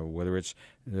sort, whether it's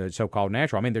so-called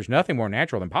natural. I mean, there's nothing more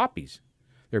natural than poppies.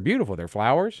 They're beautiful. They're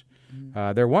flowers.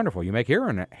 They're wonderful. You make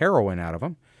heroin out of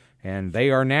them. And they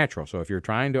are natural. So if you're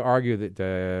trying to argue that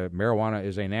marijuana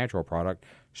is a natural product,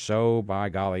 so by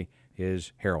golly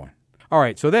is heroin. All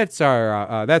right, so that's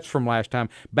from last time.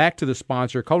 Back to the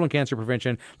sponsor, colon cancer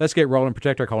prevention. Let's get rolling,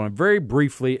 protect our colon. Very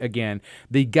briefly, again,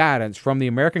 the guidance from the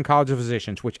American College of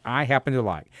Physicians, which I happen to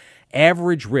like.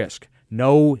 Average risk,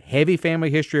 no heavy family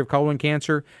history of colon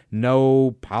cancer,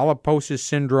 no polyposis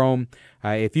syndrome.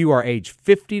 If you are age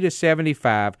 50 to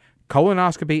 75,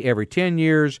 colonoscopy every 10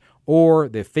 years, or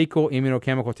the fecal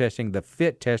immunochemical testing, the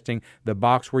FIT testing, the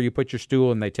box where you put your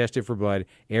stool and they test it for blood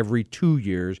every 2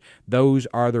 years. Those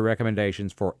are the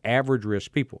recommendations for average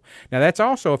risk people. Now, that's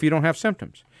also if you don't have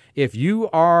symptoms. If you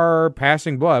are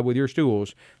passing blood with your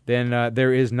stools, then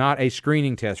there is not a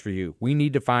screening test for you. We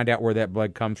need to find out where that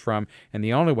blood comes from, and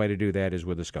the only way to do that is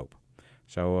with a scope.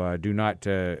 So do not,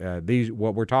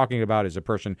 what we're talking about is a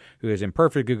person who is in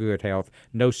perfectly good health,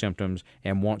 no symptoms,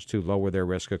 and wants to lower their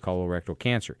risk of colorectal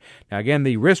cancer. Now, again,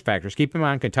 the risk factors. Keep in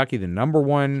mind, Kentucky, the number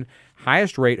one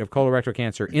highest rate of colorectal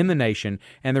cancer in the nation,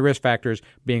 and the risk factors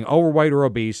being overweight or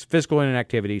obese, physical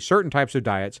inactivity, certain types of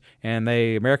diets, and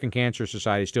the American Cancer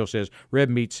Society still says red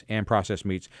meats and processed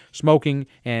meats, smoking,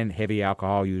 and heavy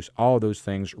alcohol use. All of those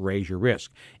things raise your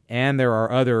risk. And there are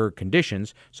other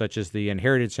conditions, such as the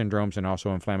inherited syndromes and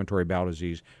also inflammatory bowel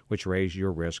disease, which raise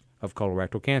your risk of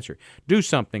colorectal cancer. Do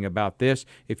something about this.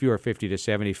 If you are 50 to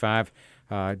 75,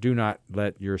 do not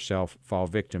let yourself fall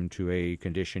victim to a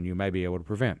condition you may be able to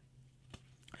prevent.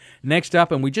 Next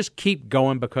up, and we just keep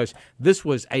going because this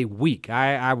was a week.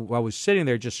 I was sitting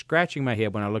there just scratching my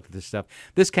head when I looked at this stuff.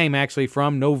 This came actually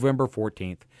from November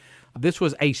 14th. This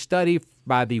was a study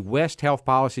by the West Health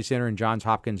Policy Center and Johns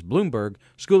Hopkins Bloomberg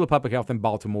School of Public Health in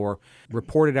Baltimore,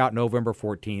 reported out November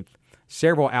 14th.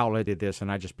 Several outlets did this, and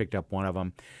I just picked up one of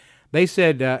them. They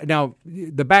said, now,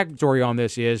 the backstory on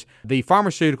this is the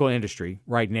pharmaceutical industry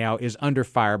right now is under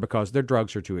fire because their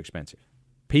drugs are too expensive.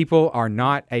 People are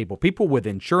not able, people with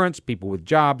insurance, people with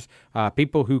jobs,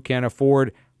 people who can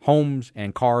afford homes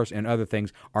and cars and other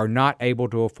things are not able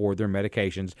to afford their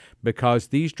medications because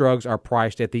these drugs are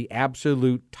priced at the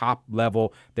absolute top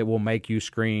level that will make you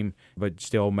scream, but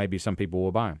still maybe some people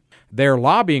will buy them. Their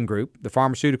lobbying group, the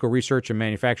Pharmaceutical Research and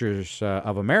Manufacturers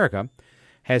of America,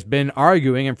 has been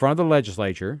arguing in front of the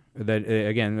legislature, that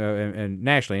and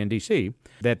nationally in D.C.,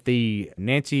 that the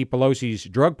Nancy Pelosi's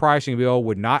drug pricing bill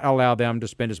would not allow them to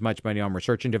spend as much money on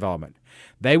research and development.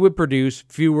 They would produce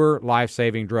fewer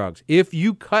life-saving drugs. If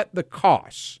you cut the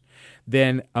costs,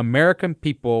 then American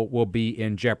people will be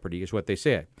in jeopardy, is what they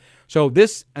said. So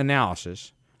this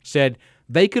analysis said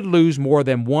they could lose more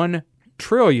than $1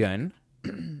 trillion,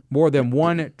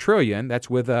 that's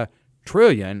with a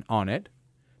trillion on it,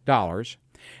 dollars,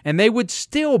 and they would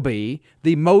still be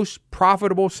the most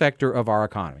profitable sector of our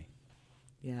economy.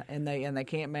 Yeah, and they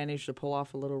can't manage to pull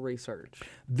off a little research.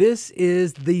 This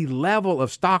is the level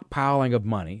of stockpiling of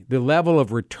money, the level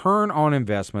of return on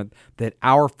investment that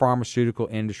our pharmaceutical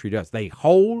industry does. They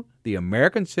hold the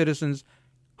American citizens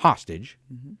hostage.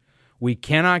 Mm-hmm. We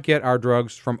cannot get our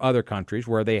drugs from other countries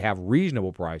where they have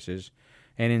reasonable prices,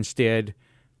 and instead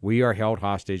we are held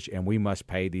hostage and we must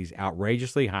pay these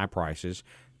outrageously high prices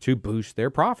to boost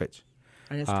their profits.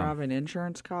 And it's driving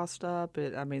insurance costs up.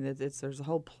 There's a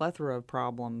whole plethora of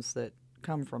problems that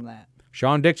come from that.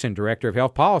 Sean Dixon, Director of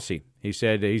Health Policy, he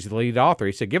said, he's the lead author.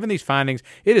 He said, given these findings,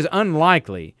 it is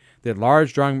unlikely that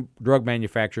large drug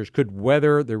manufacturers could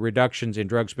weather the reductions in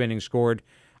drug spending scored.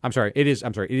 It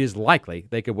is likely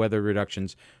they could weather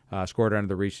reductions scored under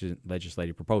the recent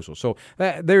legislative proposal. So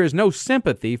there is no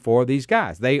sympathy for these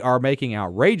guys. They are making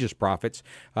outrageous profits,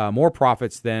 more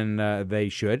profits than they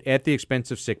should, at the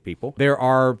expense of sick people. There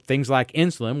are things like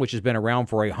insulin, which has been around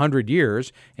for 100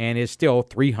 years and is still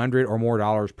 $300 or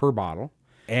more per bottle.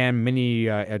 And many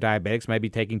diabetics may be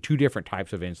taking 2 different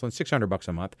types of insulin, $600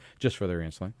 a month just for their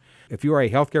insulin. If you are a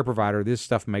healthcare provider, this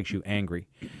stuff makes you angry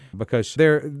because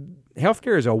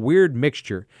healthcare is a weird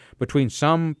mixture between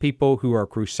some people who are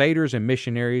crusaders and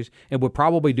missionaries and would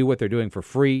probably do what they're doing for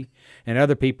free, and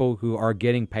other people who are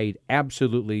getting paid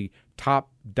absolutely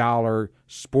top dollar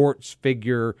sports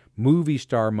figure movie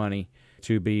star money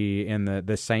to be in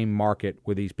the same market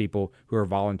with these people who are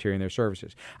volunteering their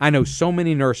services. I know so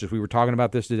many nurses, we were talking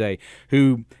about this today,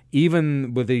 who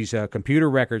even with these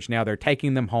computer records now, they're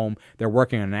taking them home. They're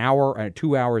working an hour,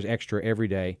 2 hours extra every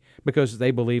day because they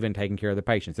believe in taking care of the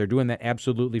patients. They're doing that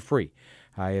absolutely free.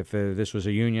 If this was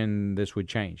a union, this would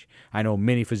change. I know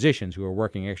many physicians who are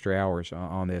working extra hours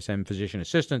on this, and physician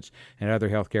assistants and other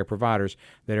healthcare providers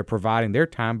that are providing their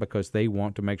time because they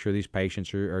want to make sure these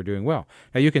patients are doing well.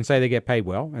 Now, you can say they get paid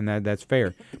well, and that's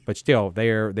fair, but still, they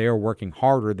are working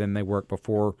harder than they worked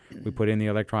before we put in the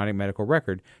electronic medical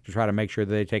record to try to make sure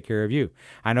that they take care of you.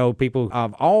 I know people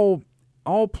of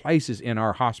all places in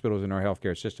our hospitals, in our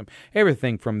healthcare system,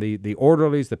 everything from the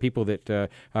orderlies, the people that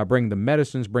bring the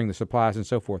medicines, bring the supplies, and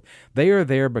so forth. They are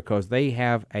there because they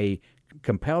have a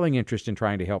compelling interest in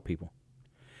trying to help people.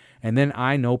 And then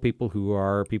I know people who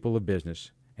are people of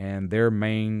business, and their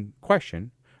main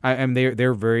question, and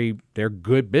they're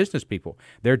good business people.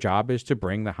 Their job is to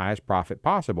bring the highest profit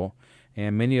possible.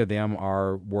 And many of them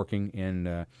are working in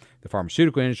the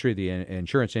pharmaceutical industry, the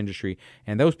insurance industry,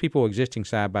 and those people existing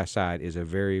side by side is a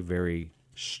very, very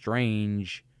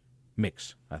strange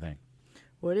mix, I think.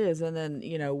 Well, it is, and then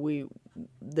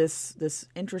this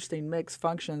interesting mix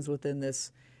functions within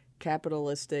this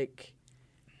capitalistic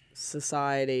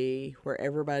society where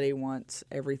everybody wants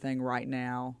everything right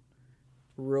now,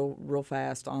 real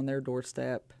fast on their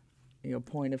doorstep,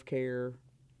 point of care,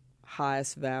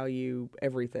 highest value,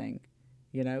 everything.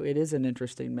 It is an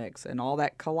interesting mix, and all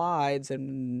that collides,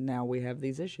 and now we have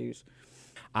these issues.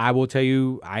 I will tell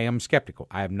you, I am skeptical.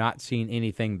 I have not seen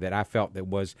anything that I felt that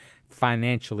was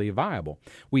financially viable.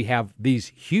 We have these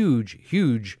huge,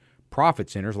 huge profit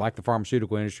centers like the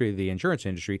pharmaceutical industry, the insurance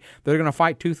industry, that are going to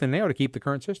fight tooth and nail to keep the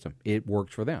current system. It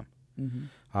works for them. Mm-hmm.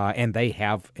 And they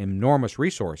have enormous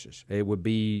resources. It would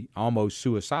be almost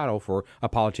suicidal for a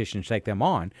politician to take them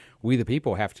on. We, the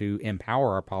people, have to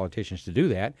empower our politicians to do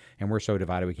that, and we're so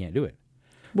divided we can't do it.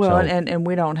 Well, and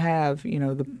we don't have,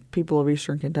 the people of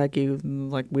Eastern Kentucky,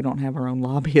 like we don't have our own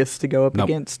lobbyists to go up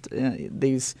against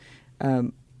these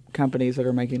companies that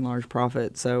are making large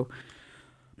profits. So,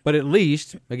 but at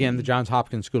least, again, the Johns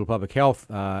Hopkins School of Public Health,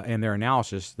 in their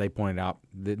analysis, they pointed out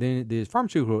that the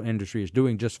pharmaceutical industry is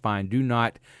doing just fine. Do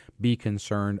not be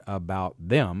concerned about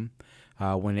them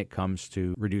when it comes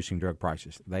to reducing drug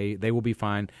prices. They will be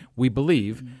fine. We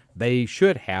believe they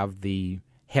should have the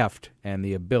heft and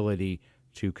the ability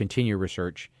to continue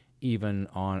research even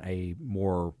on a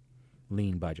more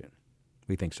lean budget.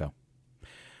 We think so.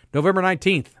 November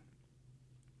 19th,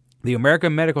 the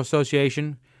American Medical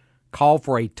Association called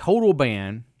for a total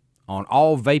ban on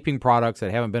all vaping products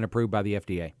that haven't been approved by the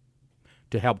FDA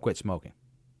to help quit smoking.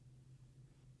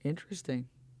 Interesting.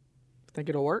 Think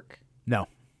it'll work? No.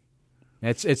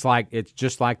 It's just like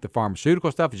the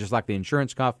pharmaceutical stuff. It's just like the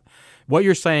insurance stuff. What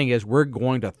you're saying is we're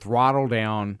going to throttle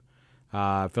down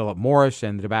Philip Morris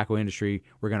and the tobacco industry.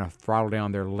 We're going to throttle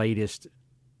down their latest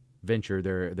venture,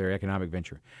 their economic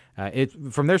venture.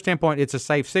 From their standpoint, it's a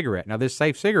safe cigarette. Now, this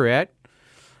safe cigarette,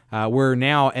 we're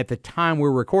now, at the time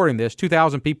we're recording this,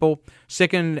 2,000 people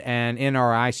sickened and in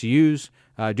our ICUs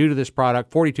due to this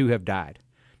product. 42 have died.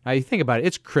 Now, you think about it,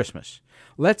 it's Christmas.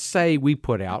 Let's say we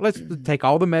put out, let's take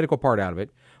all the medical part out of it.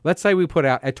 Let's say we put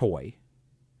out a toy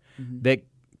that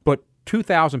put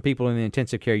 2,000 people in the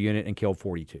intensive care unit and killed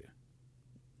 42.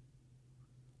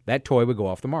 That toy would go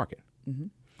off the market. Mm-hmm.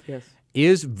 Yes.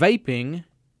 Is vaping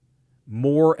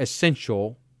more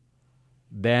essential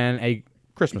than a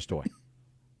Christmas toy?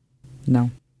 No.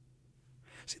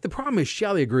 See, the problem is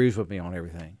Shelley agrees with me on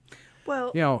everything.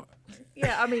 Well,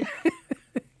 yeah, I mean,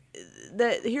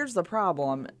 here's the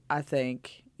problem, I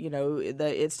think.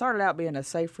 It started out being a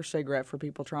safer cigarette for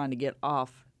people trying to get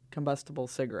off combustible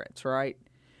cigarettes, right?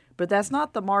 But that's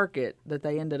not the market that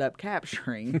they ended up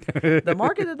capturing. The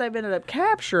market that they've ended up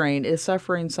capturing is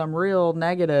suffering some real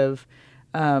negative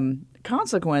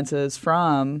consequences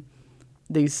from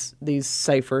these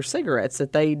safer cigarettes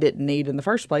that they didn't need in the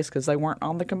first place because they weren't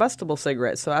on the combustible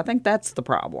cigarettes. So I think that's the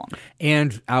problem.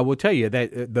 And I will tell you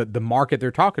that the market they're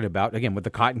talking about, again, with the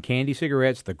cotton candy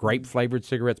cigarettes, the grape-flavored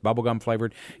cigarettes,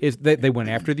 bubblegum-flavored, is that they went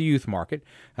after the youth market.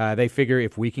 They figure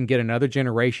if we can get another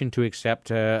generation to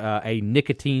accept a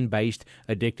nicotine-based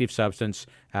addictive substance,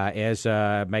 as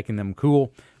making them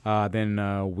cool,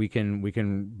 then we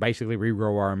can basically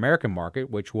regrow our American market,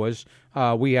 which was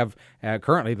we have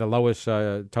currently the lowest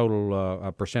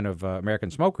total percent of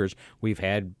American smokers we've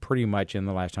had pretty much in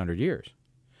the last 100 years.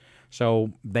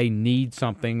 So they need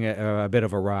something, a bit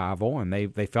of a rival, and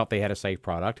they felt they had a safe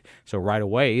product. So right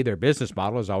away, their business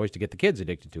model is always to get the kids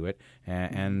addicted to it,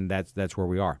 and that's where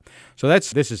we are. So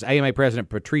this is AMA President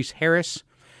Patrice Harris.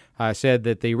 Said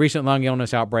that the recent lung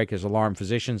illness outbreak has alarmed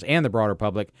physicians and the broader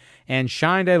public and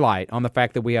shined a light on the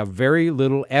fact that we have very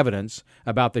little evidence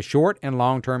about the short and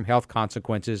long-term health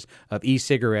consequences of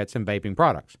e-cigarettes and vaping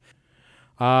products.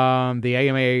 The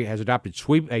AMA has adopted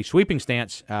a sweeping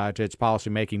stance to its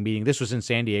policymaking meeting. This was in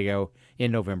San Diego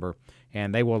in November,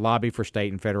 and they will lobby for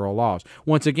state and federal laws.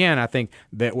 Once again, I think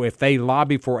that if they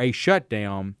lobby for a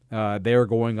shutdown, they're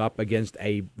going up against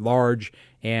a large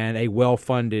and a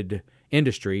well-funded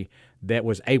industry that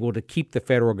was able to keep the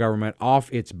federal government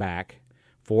off its back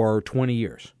for 20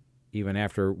 years. Even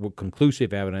after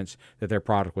conclusive evidence that their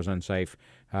product was unsafe,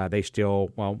 they're still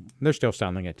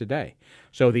selling it today.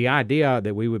 So the idea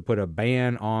that we would put a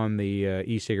ban on the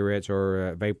e-cigarettes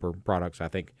or vapor products, I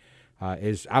think,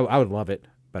 I would love it,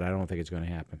 but I don't think it's going to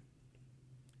happen.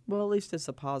 Well, at least it's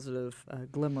a positive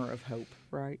glimmer of hope,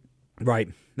 right? Right.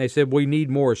 They said we need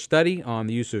more study on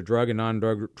the use of drug and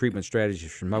non-drug treatment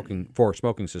strategies for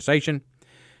smoking cessation.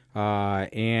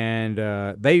 And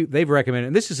they've recommended,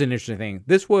 and this is an interesting thing,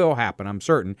 this will happen, I'm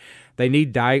certain, we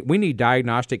need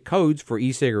diagnostic codes for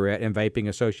e-cigarette and vaping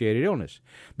associated illness.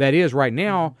 That is, right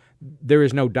now, there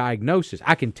is no diagnosis.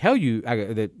 I can tell you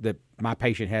that my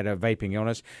patient had a vaping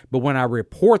illness, but when I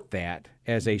report that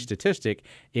as a statistic,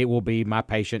 it will be my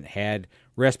patient had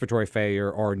respiratory failure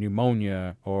or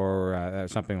pneumonia or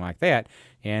something like that,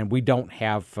 and we don't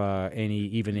have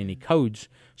any codes,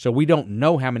 so we don't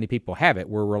know how many people have it.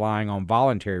 We're relying on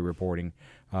voluntary reporting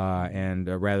and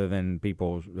rather than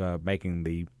people making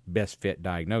the best fit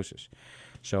diagnosis.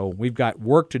 So we've got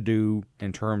work to do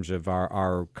in terms of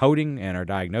our coding and our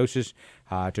diagnosis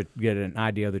to get an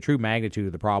idea of the true magnitude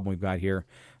of the problem we've got here.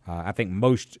 I think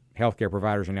most healthcare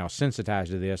providers are now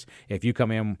sensitized to this. If you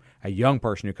come in, a young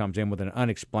person who comes in with an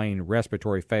unexplained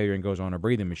respiratory failure and goes on a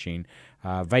breathing machine,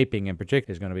 vaping in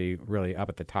particular is going to be really up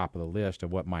at the top of the list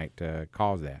of what might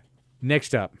cause that.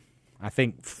 Next up, I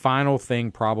think final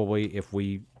thing probably if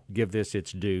we give this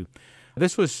its due.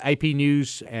 This was AP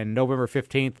News and November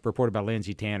 15th, reported by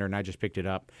Lindsay Tanner, and I just picked it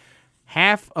up.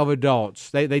 Half of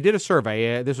adults, they did a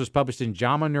survey. This was published in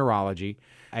JAMA Neurology,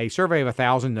 a survey of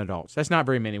 1,000 adults. That's not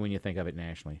very many when you think of it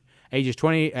nationally. Ages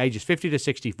 50 to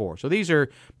 64. So these are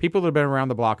people that have been around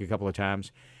the block a couple of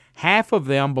times. Half of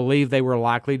them believe they were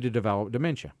likely to develop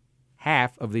dementia.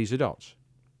 Half of these adults.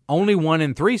 Only 1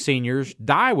 in 3 seniors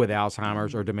die with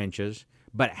Alzheimer's or dementias,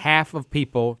 but half of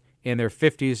people in their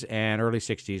 50s and early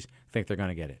 60s think they're going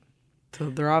to get it. So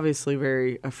they're obviously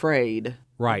very afraid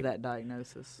of that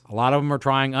diagnosis. A lot of them are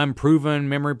trying unproven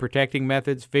memory-protecting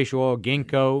methods, fish oil,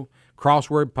 ginkgo,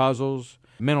 crossword puzzles,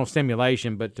 mental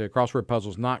stimulation, but crossword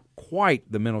puzzles not quite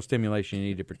the mental stimulation you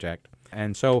need to protect.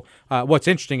 And so what's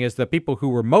interesting is the people who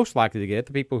were most likely to get it,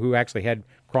 the people who actually had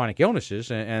chronic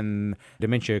illnesses and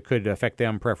dementia could affect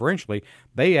them preferentially,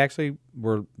 they actually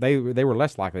were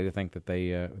less likely to think that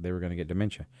they were going to get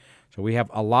dementia. So we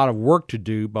have a lot of work to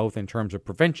do, both in terms of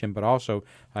prevention, but also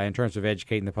in terms of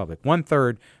educating the public.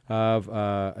 1/3 of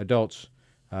adults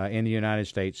in the United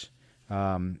States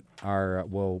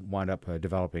will wind up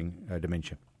developing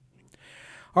dementia.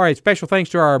 All right, special thanks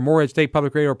to our Morehead State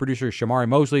Public Radio producer, Shamari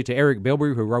Mosley, to Eric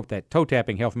Bilbrey, who wrote that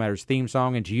toe-tapping Health Matters theme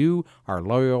song, and to you, our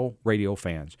loyal radio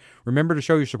fans. Remember to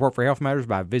show your support for Health Matters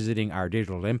by visiting our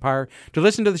digital empire. To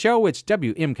listen to the show, it's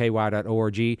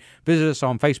WMKY.org. Visit us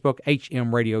on Facebook,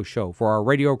 HM Radio Show. For our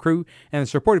radio crew and the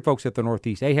supportive folks at the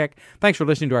Northeast AHEC, thanks for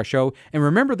listening to our show. And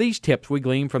remember these tips we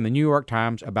gleaned from the New York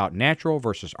Times about natural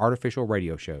versus artificial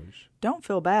radio shows. Don't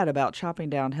feel bad about chopping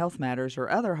down Health Matters or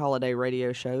other holiday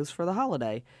radio shows for the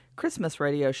holiday. Christmas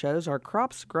radio shows are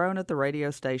crops grown at the radio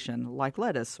station, like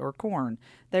lettuce or corn.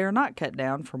 They are not cut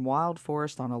down from wild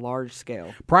forest on a large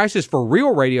scale. Prices for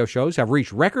real radio shows have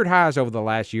reached record highs over the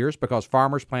last years because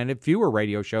farmers planted fewer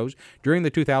radio shows during the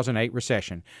 2008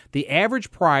 recession. The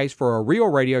average price for a real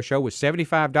radio show was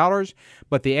 $75,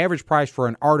 but the average price for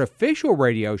an artificial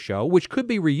radio show, which could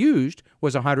be reused,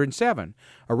 was $107.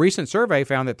 A recent survey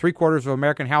found that 3/4 of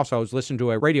American households listen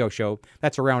to a radio show.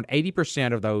 That's around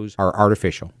 80% of those are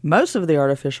artificial. Most of the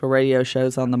artificial radio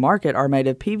shows on the market are made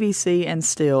of PVC and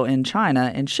steel in China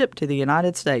and shipped to the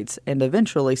United States and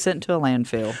eventually sent to a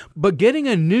landfill. But getting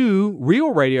a new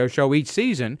real radio show each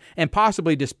season and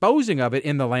possibly disposing of it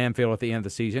in the landfill at the end of the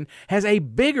season has a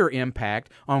bigger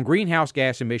impact on greenhouse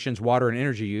gas emissions, water and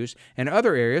energy use, and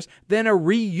other areas than a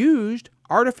reused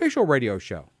artificial radio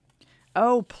show.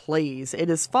 Oh, please. It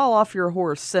is fall off your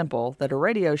horse simple that a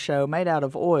radio show made out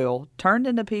of oil, turned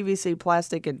into PVC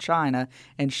plastic in China,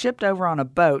 and shipped over on a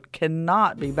boat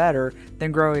cannot be better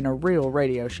than growing a real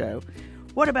radio show.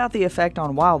 What about the effect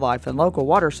on wildlife and local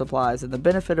water supplies and the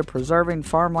benefit of preserving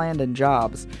farmland and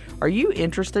jobs? Are you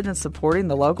interested in supporting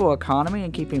the local economy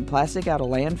and keeping plastic out of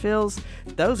landfills?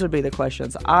 Those would be the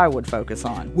questions I would focus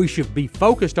on. We should be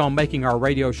focused on making our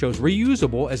radio shows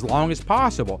reusable as long as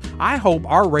possible. I hope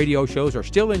our radio shows are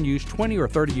still in use 20 or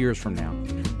 30 years from now.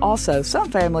 Also, some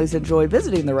families enjoy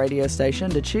visiting the radio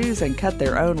station to choose and cut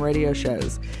their own radio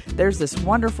shows. There's this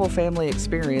wonderful family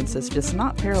experience that's just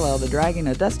not parallel to dragging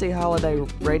a dusty holiday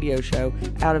radio show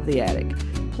out of the attic.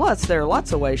 Plus, there are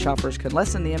lots of ways shoppers can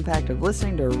lessen the impact of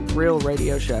listening to a real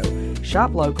radio show.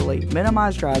 Shop locally,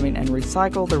 minimize driving, and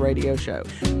recycle the radio show.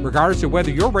 Regardless of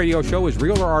whether your radio show is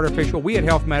real or artificial, we at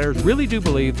Health Matters really do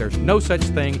believe there's no such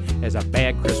thing as a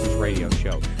bad Christmas radio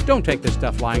show. Don't take this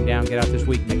stuff lying down. Get out this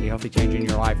week, make a healthy change in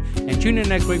your life, and tune in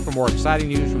next week for more exciting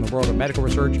news from the world of medical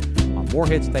research on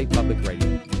Morehead State Public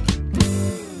Radio.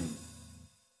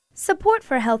 Support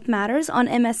for Health Matters on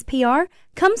MSPR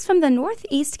comes from the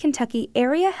Northeast Kentucky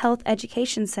Area Health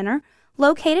Education Center,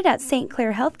 located at St.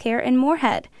 Clair Healthcare in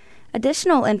Morehead.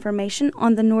 Additional information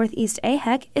on the Northeast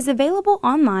AHEC is available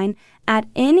online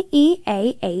at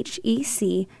neahec.org.